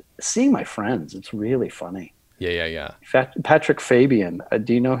and seeing my friends. It's really funny. Yeah. Patrick Fabian.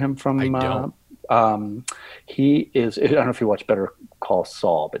 Do you know him from? I don't. He is. I don't know if you watch Better Call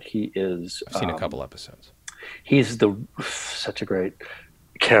Saul, but he is. I've seen a couple episodes. He's such a great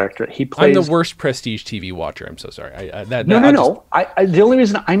character. He plays. I'm the worst prestige TV watcher. I'm so sorry. No. The only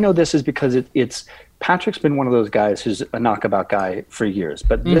reason I know this is because it's Patrick's been one of those guys who's a knockabout guy for years,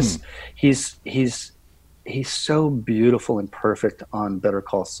 but this he's so beautiful and perfect on Better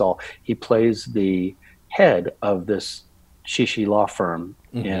Call Saul. He plays the head of this shishi law firm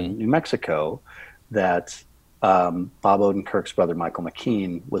in New Mexico that Bob Odenkirk's brother Michael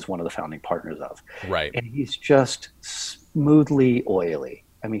McKean was one of the founding partners of. Right. And he's just smoothly oily.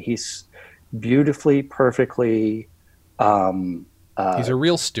 I mean, he's beautifully, perfectly he's a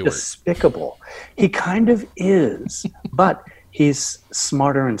real Stewart. Despicable. He kind of is, but he's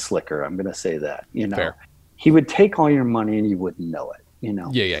smarter and slicker. I'm going to say that, Fair. He would take all your money and you wouldn't know it,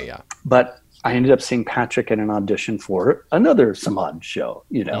 Yeah. But I ended up seeing Patrick in an audition for another Samad show,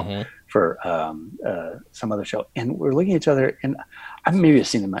 for some other show. And we're looking at each other, and I've maybe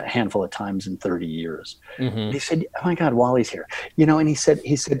seen him a handful of times in 30 years. He said, "Oh my God, Wally's here." And he said,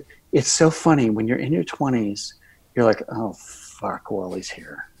 "It's so funny when you're in your 20s, you're like, oh, fuck, Wally's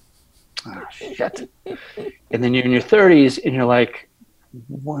here. Oh, shit." And then you're in your 30s and you're like,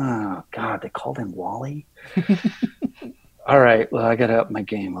 wow, God, they called him Wally? All right, well, I got to up my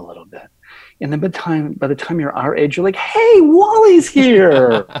game a little bit. And then by the time you're our age, you're like, hey, Wally's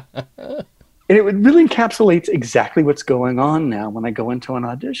here. And it really encapsulates exactly what's going on now when I go into an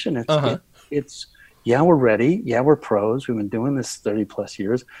audition. It's yeah, we're ready. Yeah, we're pros. We've been doing this 30 plus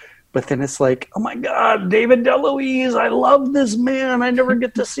years. But then it's like, oh my God, David DeLuise, I love this man. I never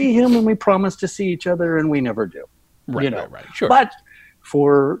get to see him, and we promise to see each other, and we never do. Right. Sure. But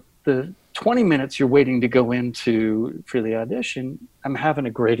for the 20 minutes you're waiting to go for the audition, I'm having a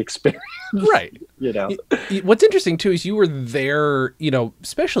great experience. Right. What's interesting too is you were there,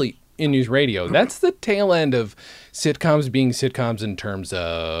 especially in news radio. That's the tail end of sitcoms being sitcoms in terms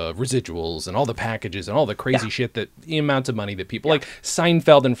of residuals and all the packages and all the crazy shit, that the amounts of money that people like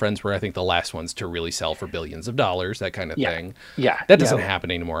Seinfeld and Friends were, I think, the last ones to really sell for billions of dollars, that kind of thing. Yeah. That doesn't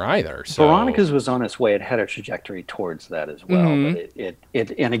happen anymore either. So Veronica's was on its way. It had a trajectory towards that as well. But it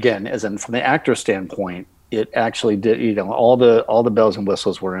and again, from the actor standpoint, it actually did, all the bells and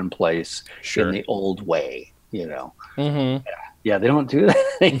whistles were in place in the old way, Yeah, they don't do that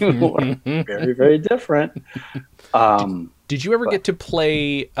anymore. Very, very different. Did you ever get to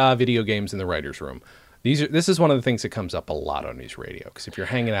play video games in the writer's room? This is one of the things that comes up a lot on news radio, because if you're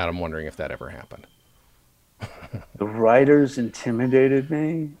hanging out, I'm wondering if that ever happened. The writers intimidated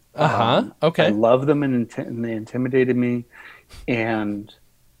me. Okay. I love them, and they intimidated me. And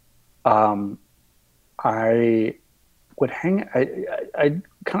I would I'd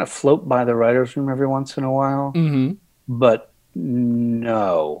kind of float by the writer's room every once in a while. But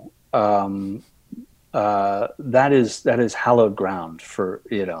no, that is hallowed ground for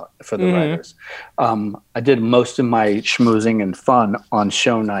the writers. I did most of my schmoozing and fun on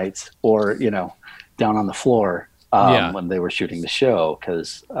show nights, or down on the floor when they were shooting the show,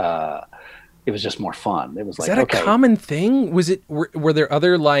 because it was just more fun. It was like, is that a common thing? Was it? Were there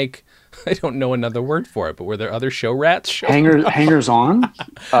other, like, I don't know another word for it, but were there other show rats? Hangers on.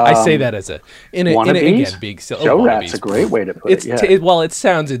 I say that as again, being silly. Show rat's a great way to put it. Well, it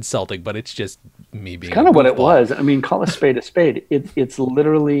sounds insulting, but it's just me being. It's kind of what it was. I mean, call a spade a spade. It's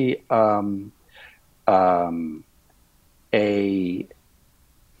literally a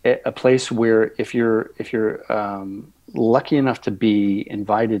place where if you're lucky enough to be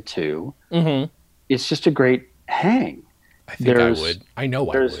invited to, it's just a great hang. I think I would. I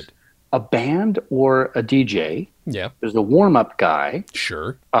know I would. A band or a DJ. Yeah. There's a warm-up guy.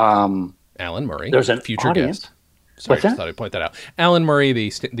 Sure. Alan Murray. There's an future audience. guest. Sorry, I just thought I'd point that out. Alan Murray,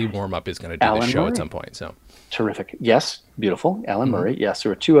 the warm-up, is going to do the show at some point. So terrific. Yes, beautiful. Alan Murray. Yes,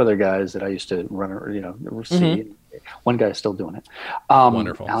 there were two other guys that I used to see. One guy is still doing it.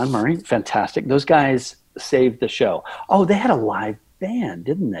 Wonderful. Alan Murray, fantastic. Those guys saved the show. Oh, they had a live band,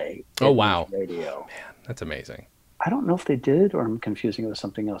 didn't they? Oh, wow. Radio. Man, that's amazing. I don't know if they did, or I'm confusing it with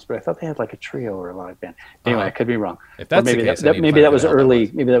something else, but I thought they had like a trio or a live band. Anyway, I could be wrong. If that's maybe the case, maybe that was early.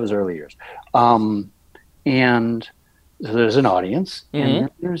 Maybe that was early years. And so there's an audience, and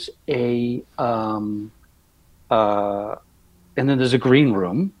then there's and then there's a green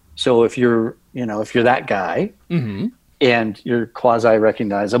room. So if you're that guy, and you're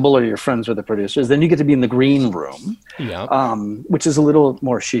quasi-recognizable, or you're friends with the producers, then you get to be in the green room, which is a little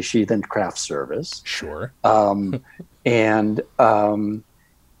more shishi than craft service. Sure. And there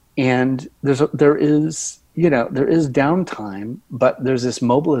is downtime, but there's this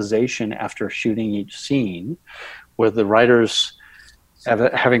mobilization after shooting each scene, where the writers,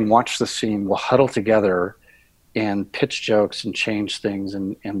 having watched the scene, will huddle together and pitch jokes and change things,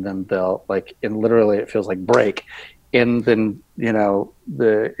 and then they'll like, and literally it feels like break, and then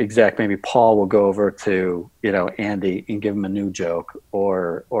the exec, maybe Paul, will go over to Andy and give him a new joke,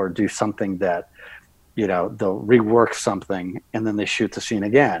 or do something that they'll rework something, and then they shoot the scene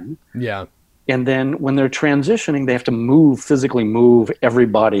again. Yeah. And then when they're transitioning, they have to physically move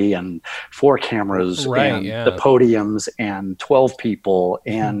everybody, and 4 cameras, and the podiums, and 12 people,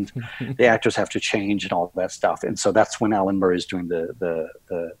 and the actors have to change and all that stuff. And so that's when Alan Murray is doing the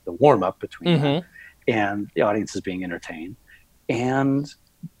warm up between them, and the audience is being entertained, and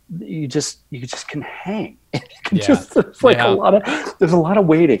you just can hang. There's a lot of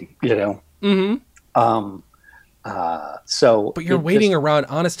waiting, But you're waiting around,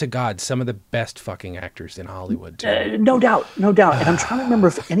 honest to God, some of the best fucking actors in Hollywood too. No doubt. And I'm trying to remember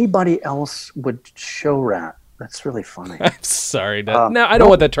if anybody else would show rat. That's really funny. I'm sorry. No, I don't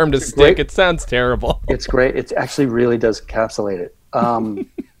want that term to stick. It sounds terrible. It's great. It actually really does encapsulate it.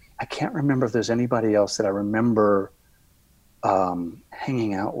 I can't remember if there's anybody else that I remember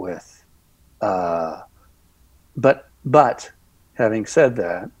hanging out with. But having said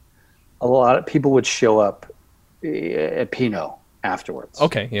that, a lot of people would show up at Pinot afterwards.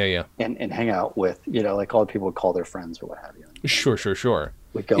 Okay, yeah. And hang out with, like all the people would call their friends or what have you. Sure.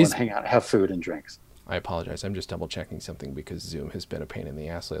 We'd go and hang out, have food and drinks. I apologize. I'm just double checking something because Zoom has been a pain in the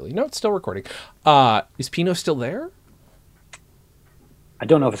ass lately. No, it's still recording. Is Pinot still there? I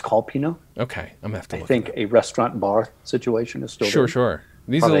don't know if it's called Pinot. Okay, I'm gonna have to look. I think a restaurant bar situation is still there. Sure.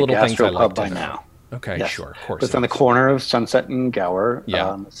 These are the little things I like to know. Now. Okay, yes. Sure, of course. It's on the corner of Sunset and Gower,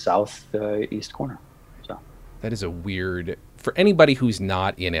 on the southeast corner. So that is a weird, for anybody who's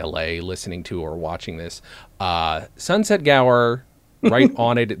not in LA listening to or watching this, Sunset Gower, right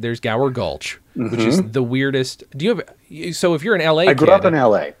on it, there's Gower Gulch, which is the weirdest. Do you have, so if you're an LA I grew up in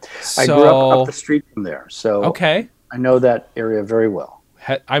LA. I grew up the street from there. So okay. I know that area very well.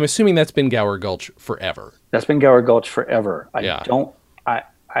 I'm assuming that's been Gower Gulch forever. That's been Gower Gulch forever.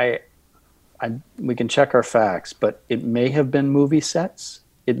 We can check our facts, but it may have been movie sets.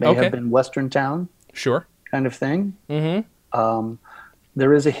 It may have been Western Town. Sure. Kind of thing. Mm-hmm.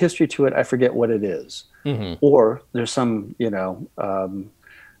 There is a history to it. I forget what it is. Mm-hmm. Or there's some,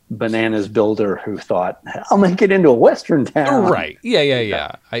 bananas builder who thought, I'll make it into a Western town. Right.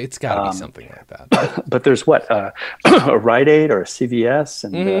 Yeah. It's got to be something like that. But there's a Rite Aid or a CVS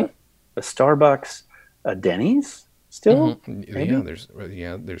and a Starbucks, a Denny's still. Mm-hmm.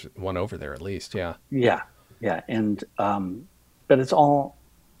 Yeah, there's one over there at least. Yeah. Yeah. And but it's all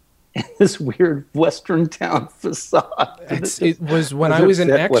in this weird Western town facade. It was when I was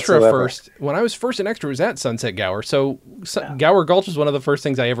an extra first. When I was first an extra, was at Sunset Gower. So Gower Gulch was one of the first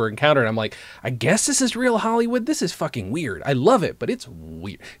things I ever encountered. I'm like, I guess this is real Hollywood. This is fucking weird. I love it, but it's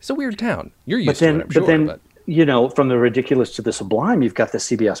weird. It's a weird town. You're used to it, I'm sure. From the ridiculous to the sublime, you've got the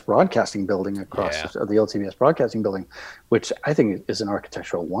CBS Broadcasting Building across the old CBS Broadcasting Building, which I think is an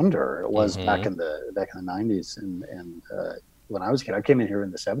architectural wonder. It was back in the 90s, and when I was a kid, I came in here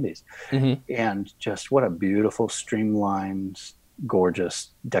in the 70s, and just what a beautiful, streamlined, gorgeous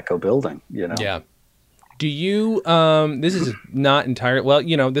deco building, Yeah. Do you, this is not entirely,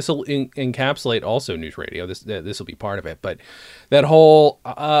 well, this will encapsulate also news radio. This will be part of it, but that whole,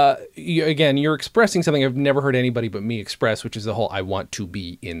 again, you're expressing something I've never heard anybody but me express, which is the whole, I want to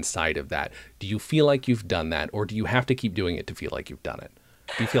be inside of that. Do you feel like you've done that, or do you have to keep doing it to feel like you've done it?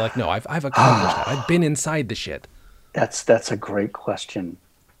 Do you feel like, no, I've accomplished that. I've been inside the shit. That's a great question.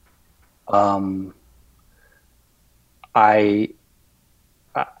 I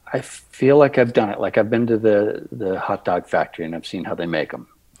feel like I've done it. Like I've been to the hot dog factory and I've seen how they make them.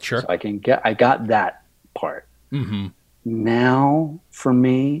 Sure. So I got that part. Mm-hmm. Now for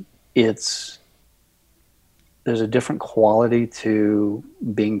me, there's a different quality to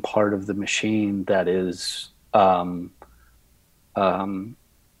being part of the machine that is,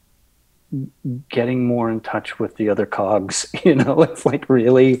 getting more in touch with the other cogs, it's like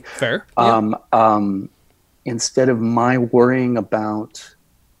really fair. Instead of my worrying about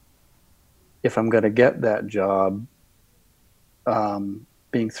if I'm going to get that job,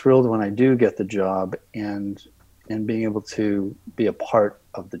 being thrilled when I do get the job and being able to be a part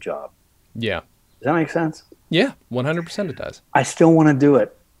of the job. Yeah. Does that make sense? Yeah, 100% it does. I still want to do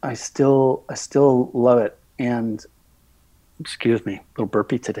it. I still love it. And excuse me, a little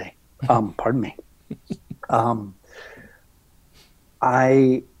burpy today. Pardon me.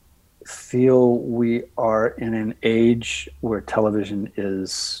 I feel we are in an age where television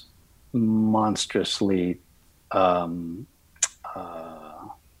is monstrously I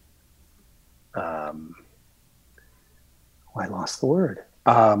lost the word.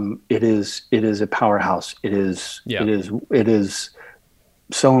 it is a powerhouse. It is Yeah. it is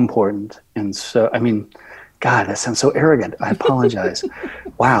so important. And so, I mean, God, that sounds so arrogant. I apologize.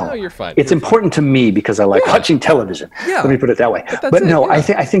 Wow. No, you're fine. It's You're important to me because I like watching television. Yeah. Let me put it that way. But that's But no, it,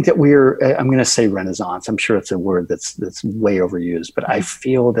 yeah. I think that I'm going to say Renaissance. I'm sure it's a word that's way overused, but I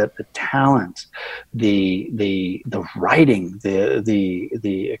feel that the talent, the writing,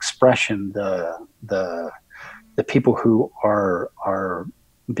 the expression, the people who are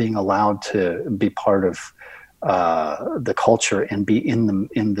being allowed to be part of the culture and be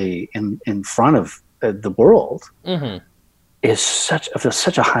in front of the world is of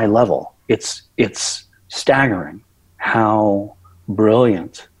such a high level. It's staggering how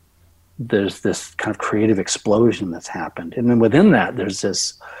brilliant. There's this kind of creative explosion that's happened, and then within that, there's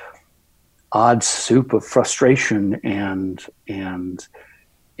this odd soup of frustration and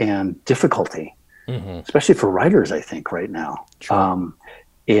difficulty, especially for writers. I think right now,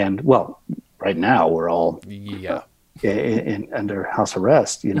 and well, right now we're all under house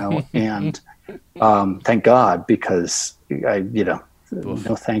arrest, and thank God, because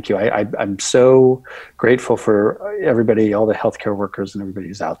no, thank you. I'm so grateful for everybody, all the healthcare workers and everybody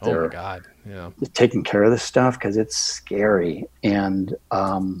who's out there. Oh my God. Yeah. Taking care of this stuff, because it's scary. And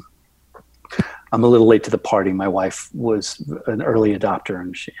I'm a little late to the party. My wife was an early adopter,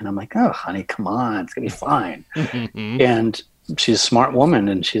 and I'm like, oh, honey, come on, it's gonna be fine. And she's a smart woman,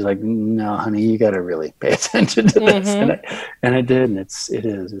 and she's like, no, honey, you got to really pay attention to this. And I did, and it's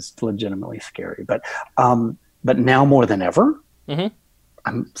legitimately scary. But now more than ever,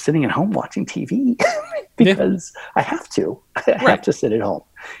 I'm sitting at home watching TV because I have to. I have to sit at home,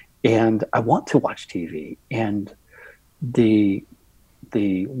 and I want to watch TV. And the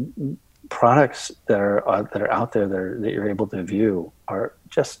products that are out there that you're able to view are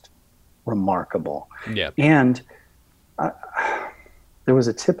just remarkable. Yeah. And there was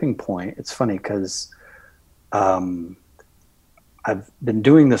a tipping point. It's funny because I've been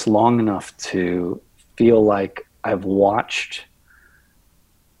doing this long enough to feel like I've watched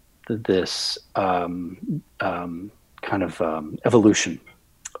this kind of evolution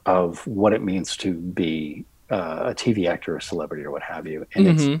of what it means to be a TV actor, or a celebrity, or what have you.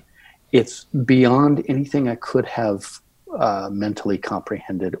 And it's beyond anything I could have mentally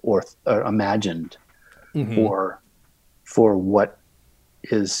comprehended or imagined for what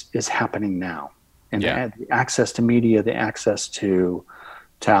is happening now. And the access to media, the access to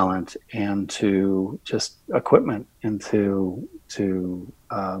talent, and to just equipment, and to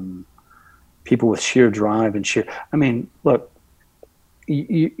people with sheer drive and I mean, look,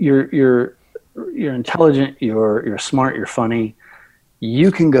 you're intelligent, you're smart, you're funny.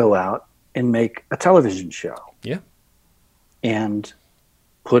 You can go out and make a television show. Yeah. And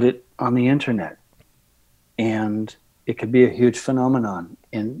put it on the internet, and it could be a huge phenomenon,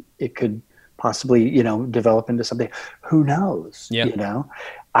 and it could possibly, develop into something. Who knows? Yeah.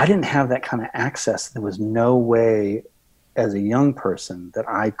 I didn't have that kind of access. There was no way as a young person that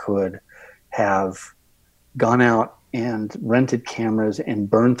I could have gone out and rented cameras and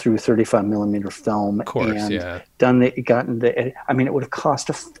burned through 35 millimeter film, of course, and it would have cost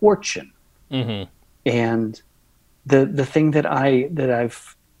a fortune. And the thing that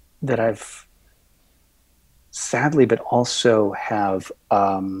I've sadly, but also have,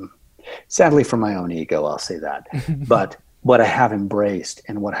 sadly for my own ego, I'll say that, but what I have embraced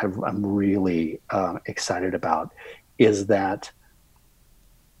and what I'm really excited about is that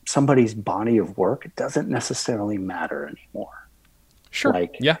somebody's body of work doesn't necessarily matter anymore. Sure.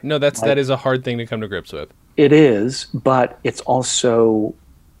 That is a hard thing to come to grips with. It is, but it's also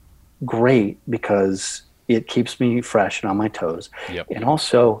great because it keeps me fresh and on my toes. Yep. And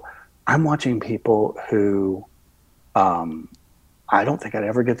also, I'm watching people who I don't think I'd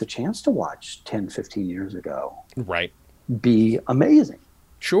ever get the chance to watch 10, 15 years ago. Right. Be amazing.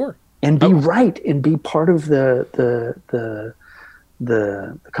 Sure. And be right, and be part of the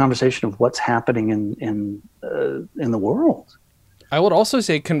conversation of what's happening in the world. I would also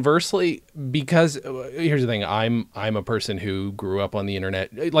say conversely, because here's the thing, I'm a person who grew up on the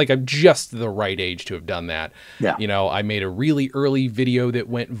internet. Like, I'm just the right age to have done that. Yeah. I made a really early video that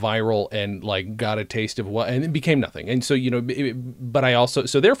went viral and like got a taste of and it became nothing. And so, but I also,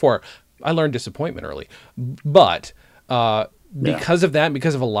 so therefore I learned disappointment early, but because of that,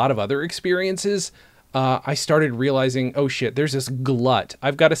 because of a lot of other experiences, I started realizing, oh shit, there's this glut.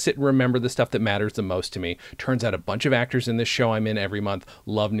 I've got to sit and remember the stuff that matters the most to me. Turns out a bunch of actors in this show I'm in every month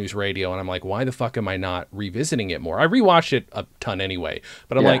love News Radio. And I'm like, why the fuck am I not revisiting it more? I rewatched it a ton anyway,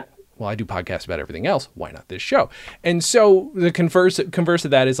 but I'm like, well, I do podcasts about everything else. Why not this show? And so the converse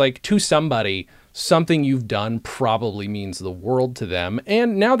of that is like, to somebody, something you've done probably means the world to them.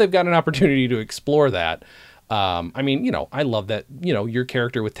 And now they've got an opportunity to explore that. I mean, you know, I love that, you know, your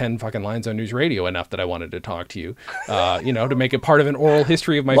character with 10 fucking lines on News Radio enough that I wanted to talk to you, you know, to make it part of an oral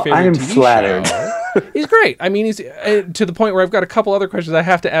history of my favorite I am TV flattered. show. He's great. I mean, he's to the point where I've got a couple other questions I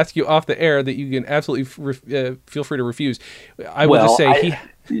have to ask you off the air that you can absolutely feel free to refuse. I will just say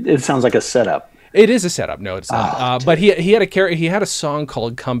it sounds like a setup. It is a setup. No, it's not. But he had he had a song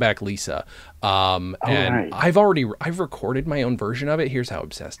called "Comeback Lisa," and right. I've recorded my own version of it. Here's how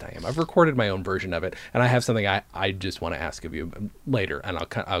obsessed I am. I've recorded my own version of it, and I have something I just want to ask of you later, and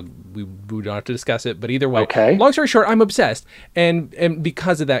we don't have to discuss it. But either way, okay. Long story short, I'm obsessed, and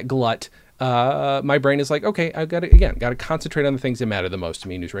because of that glut. My brain is like, okay, I've got to concentrate on the things that matter the most to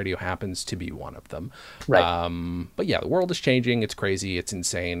me. News Radio happens to be one of them. Right. But yeah, the world is changing. It's crazy. It's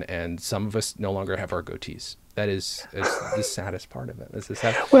insane. And some of us no longer have our goatees. That is the saddest part of it.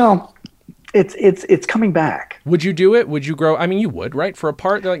 Well, it's coming back. Would you do it? Would you grow? I mean, you would, right? For a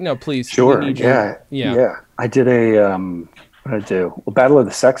part, they're like, no, please. Sure. Yeah. I did what did I do? Well, Battle of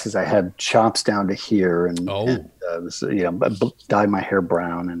the Sexes, I had chops down to here, and was, you know, dyed my hair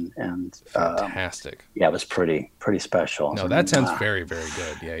brown, and fantastic. Yeah, it was pretty special. No, that sounds very, very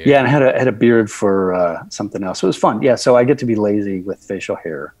good. Yeah, and I had a beard for something else. It was fun. Yeah, so I get to be lazy with facial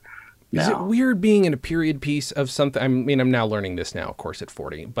hair. Is it weird being in a period piece of something? I mean, I'm now learning this now, of course, at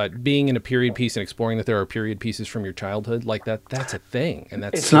 40, but being in a period piece and exploring that there are period pieces from your childhood, like that's a thing. And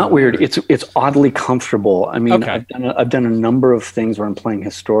that's it's not weird. It's oddly comfortable. I mean, okay. I've done a number of things where I'm playing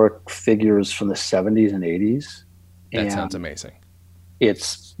historic figures from the 70s and 80s. That sounds amazing.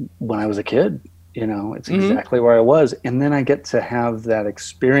 It's when I was a kid, you know, it's exactly where I was. And then I get to have that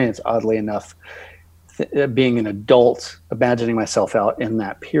experience, oddly enough, being an adult, imagining myself out in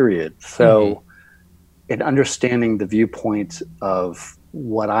that period. So in understanding the viewpoint of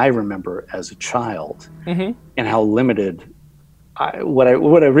what I remember as a child and how limited what I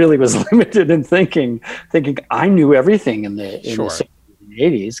really was limited in thinking I knew everything in the 70s and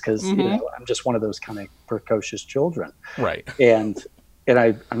 80s because you know, I'm just one of those kind of precocious children. Right. And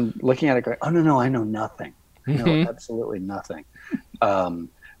I'm looking at it going, oh no, I know nothing. I know absolutely nothing.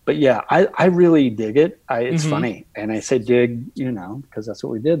 But yeah, I really dig it. It's funny, and I say dig, you know, because that's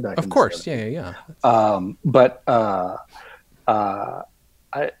what we did back. Of course, yeah. But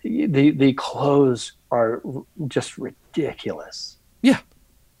the clothes are just ridiculous.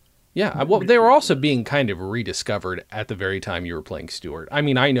 Yeah. Well, they were also being kind of rediscovered at the very time you were playing Stuart. I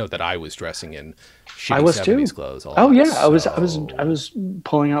mean, I know that I was dressing in shitty 70s clothes. I was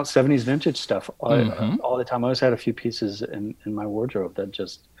pulling out 70s vintage stuff all the time. I always had a few pieces in my wardrobe that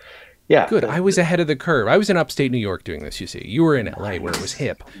just, Good. I was ahead of the curve. I was in upstate New York doing this, you see. You were in LA where it was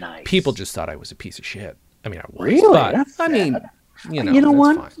hip. Nice. People just thought I was a piece of shit. I mean, I was. Really? But, I mean, you know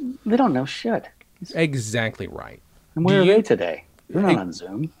what? Fine. They don't know shit. Exactly right. And where are they today? They're not on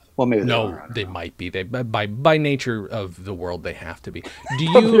Zoom. Well, maybe they might be. They by nature of the world, they have to be. Do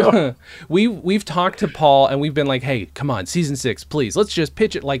you? We've talked to Paul and we've been like, hey, come on, season 6, please. Let's just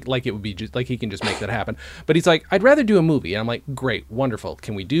pitch it like it would be just like he can just make that happen. But he's like, I'd rather do a movie. And I'm like, great, wonderful.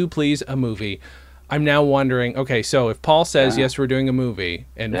 Can we do please a movie? I'm now wondering. Okay, so if Paul says yes, we're doing a movie,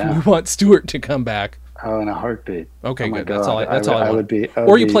 and we want Stuart to come back. Oh, in a heartbeat. Okay, good. God. That's all I would be.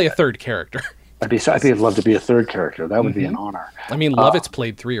 Or you play a third character. I'd love to be a third character. That would be an honor. I mean, Lovitz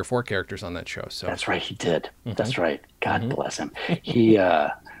played 3 or 4 characters on that show. So that's right, he did. That's right. God bless him. He. Oh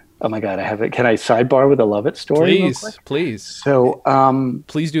my God, I have it. Can I sidebar with a Lovitz story? Please. So,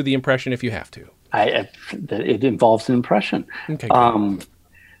 please do the impression if you have to. It involves an impression. Okay.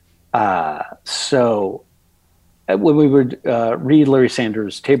 So, when we would read Larry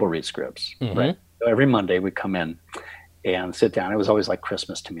Sanders' table read scripts, right? So every Monday we'd come in and sit down. It was always like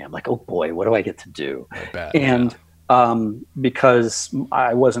Christmas to me. I'm like, oh boy, what do I get to do? Because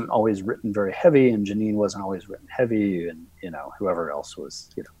I wasn't always written very heavy, and Janine wasn't always written heavy, and whoever else was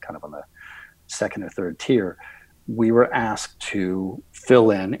kind of on the second or third tier, we were asked to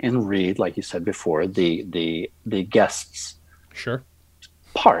fill in and read, like you said before, the guests'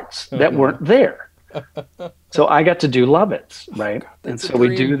 parts that weren't there. So I got to do Lovitz, right? And so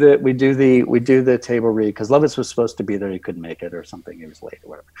we do the table read because Lovitz was supposed to be there. He couldn't make it or something. He was late or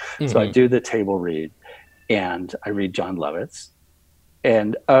whatever. So I do the table read, and I read John Lovitz,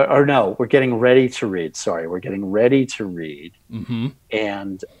 and we're getting ready to read. Sorry, we're getting ready to read,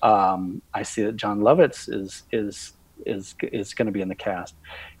 and I see that John Lovitz is going to be in the cast,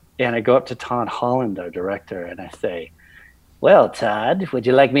 and I go up to Todd Holland, our director, and I say, well, Todd, would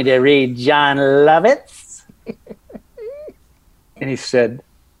you like me to read John Lovitz? And he said,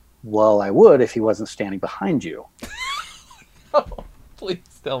 well, I would if he wasn't standing behind you. Oh,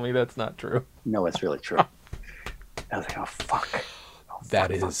 please. tell me that's not true. No, it's really true. I was like, oh, fuck. Oh,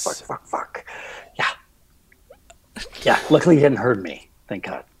 That fuck, is- fuck. Yeah. Yeah. Luckily, he hadn't heard me. Thank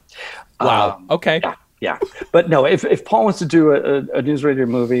God. Wow. Okay. Yeah. But no, if Paul wants to do a news radio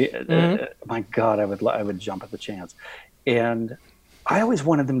movie, my God, I would jump at the chance. And I always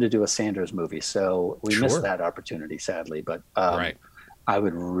wanted them to do a Sanders movie, so we missed that opportunity, sadly. But Right. I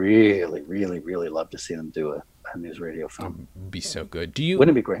would really, really, really love to see them do a news radio film. Be so good. Wouldn't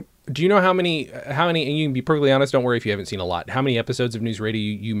it be great? Do you know how many, and you can be perfectly honest, don't worry if you haven't seen a lot, how many episodes of News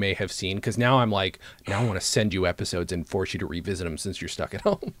Radio you may have seen? Because now I'm like, now I want to send you episodes and force you to revisit them since you're stuck at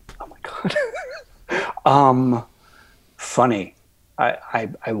home. Oh my God. Funny. I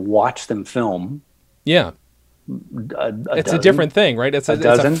watched them film Yeah. It's a different thing, right? It's a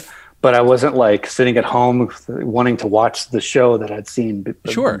dozen, but I wasn't like sitting at home wanting to watch the show that I'd seen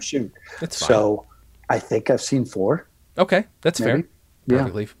Sure. shoot. It's fine. So I think I've seen 4. Okay, that's Maybe. fair. Yeah.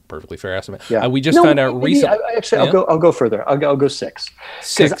 Perfectly fair estimate. Yeah. We just found out maybe recently. Actually, I'll go further. I'll go 6.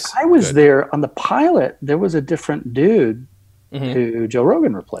 6. Because I was Good. there on the pilot. There was a different dude who Joe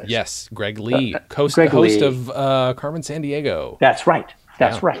Rogan replaced. Yes, Greg Lee, host Greg Lee. of Carmen Sandiego. That's right.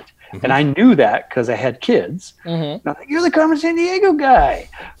 That's Yeah. right. And I knew that because I had kids. And I was like, you're the Carmen Sandiego guy.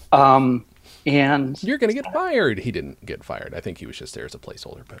 And You're gonna get fired. He didn't get fired. I think he was just there as a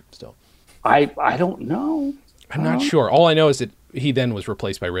placeholder, but still. I don't know. I'm not sure. All I know is that he then was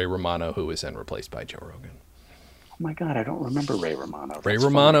replaced by Ray Romano, who was then replaced by Joe Rogan. Oh my God, I don't remember Ray Romano. Ray That's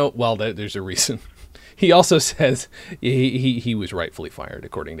Romano, well, there's a reason. He also says he was rightfully fired,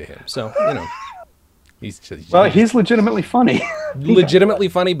 according to him. So, he's he's legitimately funny. legitimately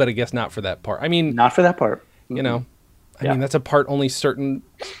funny, but I guess not for that part. I mean, Not for that part. I Yeah. mean, that's a part only certain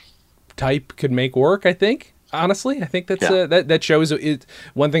type could make work, I think. Honestly, I think that's Yeah. that shows it.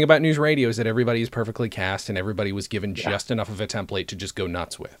 One thing about news radio is that everybody is perfectly cast and everybody was given just enough of a template to just go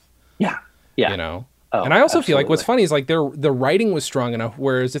nuts with. Yeah. Yeah. Oh, And I also feel like what's absolutely. funny is like the writing was strong enough,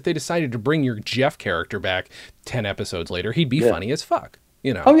 whereas if they decided to bring your Jeff character back 10 episodes later, he'd be funny as fuck.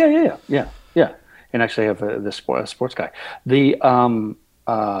 Oh yeah. And actually, I have the sports guy. The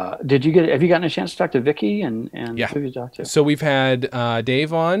have you gotten a chance to talk to Vicky and Yeah. who have you talked to? So we've had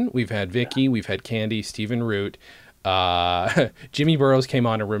Dave on, we've had Vicky, we've had Candy, Stephen Root. Jimmy Burrows came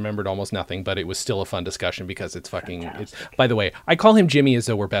on and remembered almost nothing, but it was still a fun discussion because it's fucking. By the way, I call him Jimmy as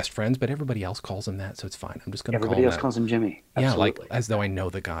though we're best friends, but everybody else calls him that, so it's fine. I'm just going to call him Everybody else that. calls him Jimmy. Yeah, like Absolutely. as though I know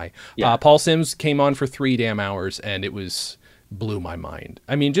the guy. Yeah. Paul Sims came on for 3 damn hours, and it blew my mind.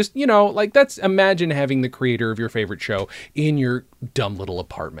 I mean, just like imagine having the creator of your favorite show in your dumb little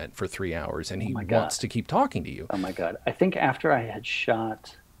apartment for 3 hours, and he my God. wants to keep talking to you. Oh my God! I think after I had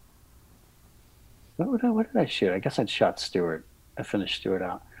shot, what did I shoot? I guess I'd shot Stewart. I finished Stewart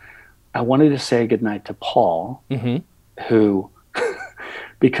out. I wanted to say goodnight to Paul, who,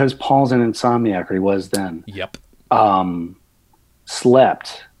 because Paul's an insomniac, or he was then, Yep.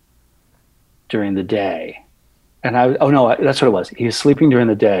 slept during the day. And that's what it was. He was sleeping during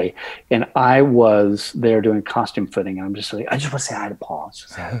the day, and I was there doing costume fitting. And I'm just like, I just want to say hi to Paul. Just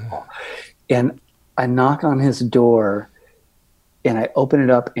say hi to Paul. And I knock on his door, and I open it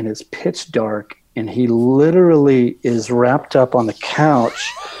up, and it's pitch dark, and he literally is wrapped up on the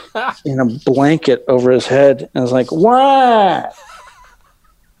couch in a blanket over his head. And I was like, what?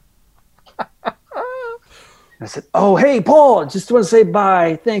 I said, oh, hey, Paul, just want to say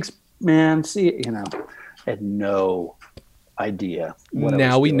bye. Thanks, man. See you. I had no idea. What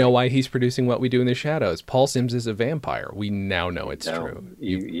Now I was we doing. know why he's producing What We Do in the Shadows. Paul Sims is a vampire. We now know it's No, true.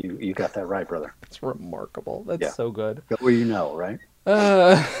 You got that right, brother. It's remarkable. That's Yeah. so good. Go where you know, right?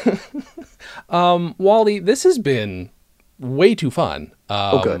 Wally, this has been way too fun.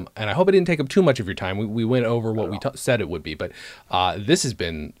 good. And I hope it didn't take up too much of your time. We went over what we said it would be, but this has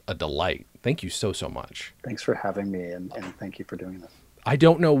been a delight. Thank you so much. Thanks for having me, and thank you for doing this. I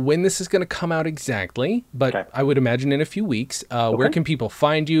don't know when this is going to come out exactly, but Okay. I would imagine in a few weeks. Where can people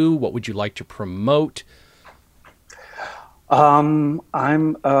find you? What would you like to promote? I'm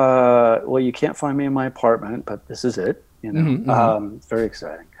well, you can't find me in my apartment, but this is it. It's very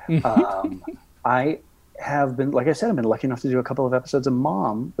exciting. I have been, like I said, I've been lucky enough to do a couple of episodes of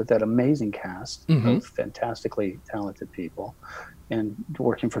Mom with that amazing cast of fantastically talented people. And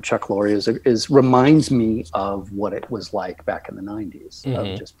working for Chuck Lorre reminds me of what it was like back in the 90s,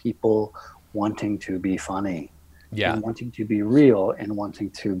 of just people wanting to be funny, Yeah. and wanting to be real, and wanting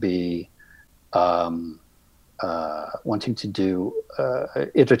to be, wanting to do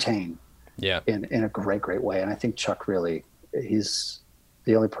entertain Yeah. in a great way. And I think Chuck he's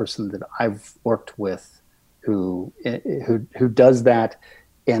the only person that I've worked with who does that,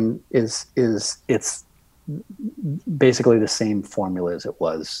 and it's basically the same formula as it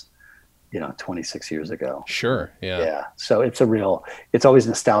was, 26 years ago. Sure. Yeah. Yeah. So it's always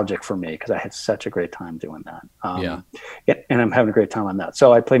nostalgic for me because I had such a great time doing that. And I'm having a great time on that.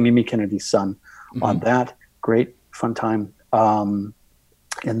 So I play Mimi Kennedy's son on that. Great fun time. And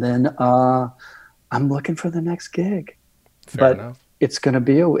then I'm looking for the next gig. Fair enough. It's going to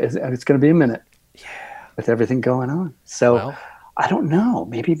be a minute. Yeah. With everything going on. So. Well, I don't know.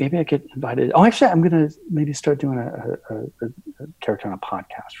 Maybe I get invited. Oh, actually, I'm going to maybe start doing a character on a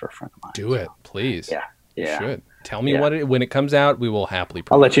podcast for a friend of mine. Do it, please. Yeah. You should. Tell me when it comes out. We will happily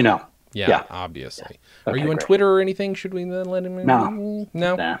promote. I'll let you know. Yeah. Obviously. Yeah. Are you on Twitter or anything? Should we then let him know?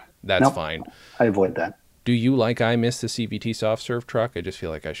 No. Nah. That's fine. I avoid that. Do you like I Miss the CVT soft serve truck? I just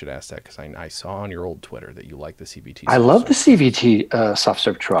feel like I should ask that because I saw on your old Twitter that you like the CVT. I love the CVT soft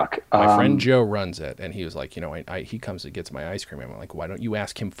serve truck. My friend Joe runs it, and he was like, he comes and gets my ice cream. I'm like, why don't you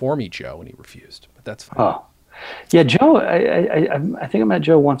ask him for me, Joe? And he refused, but that's fine. Oh, yeah, Joe. I think I met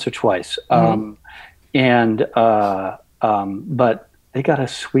Joe once or twice, but they got a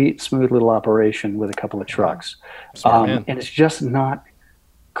sweet, smooth little operation with a couple of trucks, and it's just not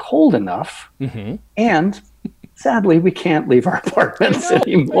cold enough, and sadly we can't leave our apartments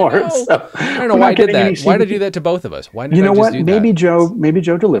anymore. So I don't know why I did that. Why did I do that to both of us? Why did you know I just what? do Maybe that? Maybe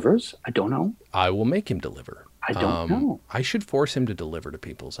Joe delivers. I don't know. I will make him deliver. I don't know. I should force him to deliver to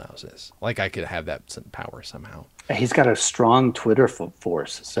people's houses. Like I could have that power somehow. He's got a strong Twitter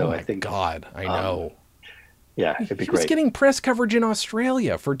force, so oh I think. God, I know. Yeah, it'd be he great. was getting press coverage in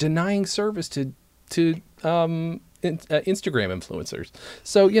Australia for denying service to Instagram influencers.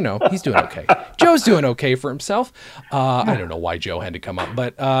 So, he's doing okay. Joe's doing okay for himself. I don't know why Joe had to come up,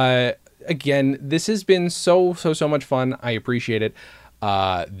 but again, this has been so much fun. I appreciate it.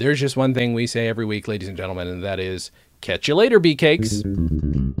 There's just one thing we say every week, ladies and gentlemen, and that is catch you later, bee cakes.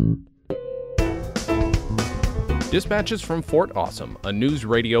 Dispatches from Fort Awesome, a news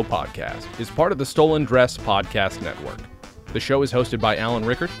radio podcast, is part of the Stolen Dress Podcast Network. The show is hosted by Alan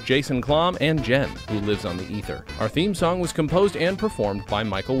Rickert, Jason Klom, and Jen, who lives on the ether. Our theme song was composed and performed by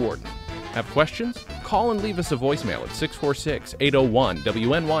Michael Warden. Have questions? Call and leave us a voicemail at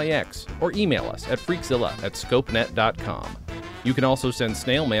 646-801-WNYX or email us at freakzilla@scopenet.com. You can also send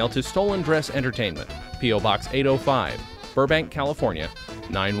snail mail to Stolen Dress Entertainment, P.O. Box 805, Burbank, California,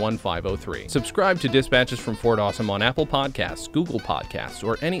 91503. Subscribe to Dispatches from Fort Awesome on Apple Podcasts, Google Podcasts,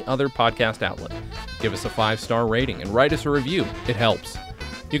 or any other podcast outlet. Give us a 5-star rating and write us a review. It helps.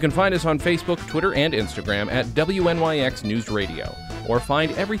 You can find us on Facebook, Twitter, and Instagram at WNYX News Radio, or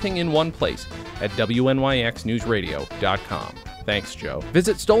find everything in one place at WNYXNewsRadio.com. Thanks, Joe.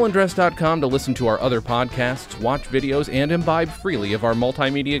 Visit stolendress.com to listen to our other podcasts, watch videos, and imbibe freely of our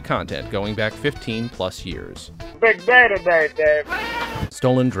multimedia content going back 15 plus years. Big day today, Dave.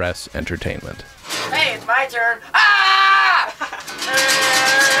 Stolen Dress Entertainment. Hey, it's my turn. Ah!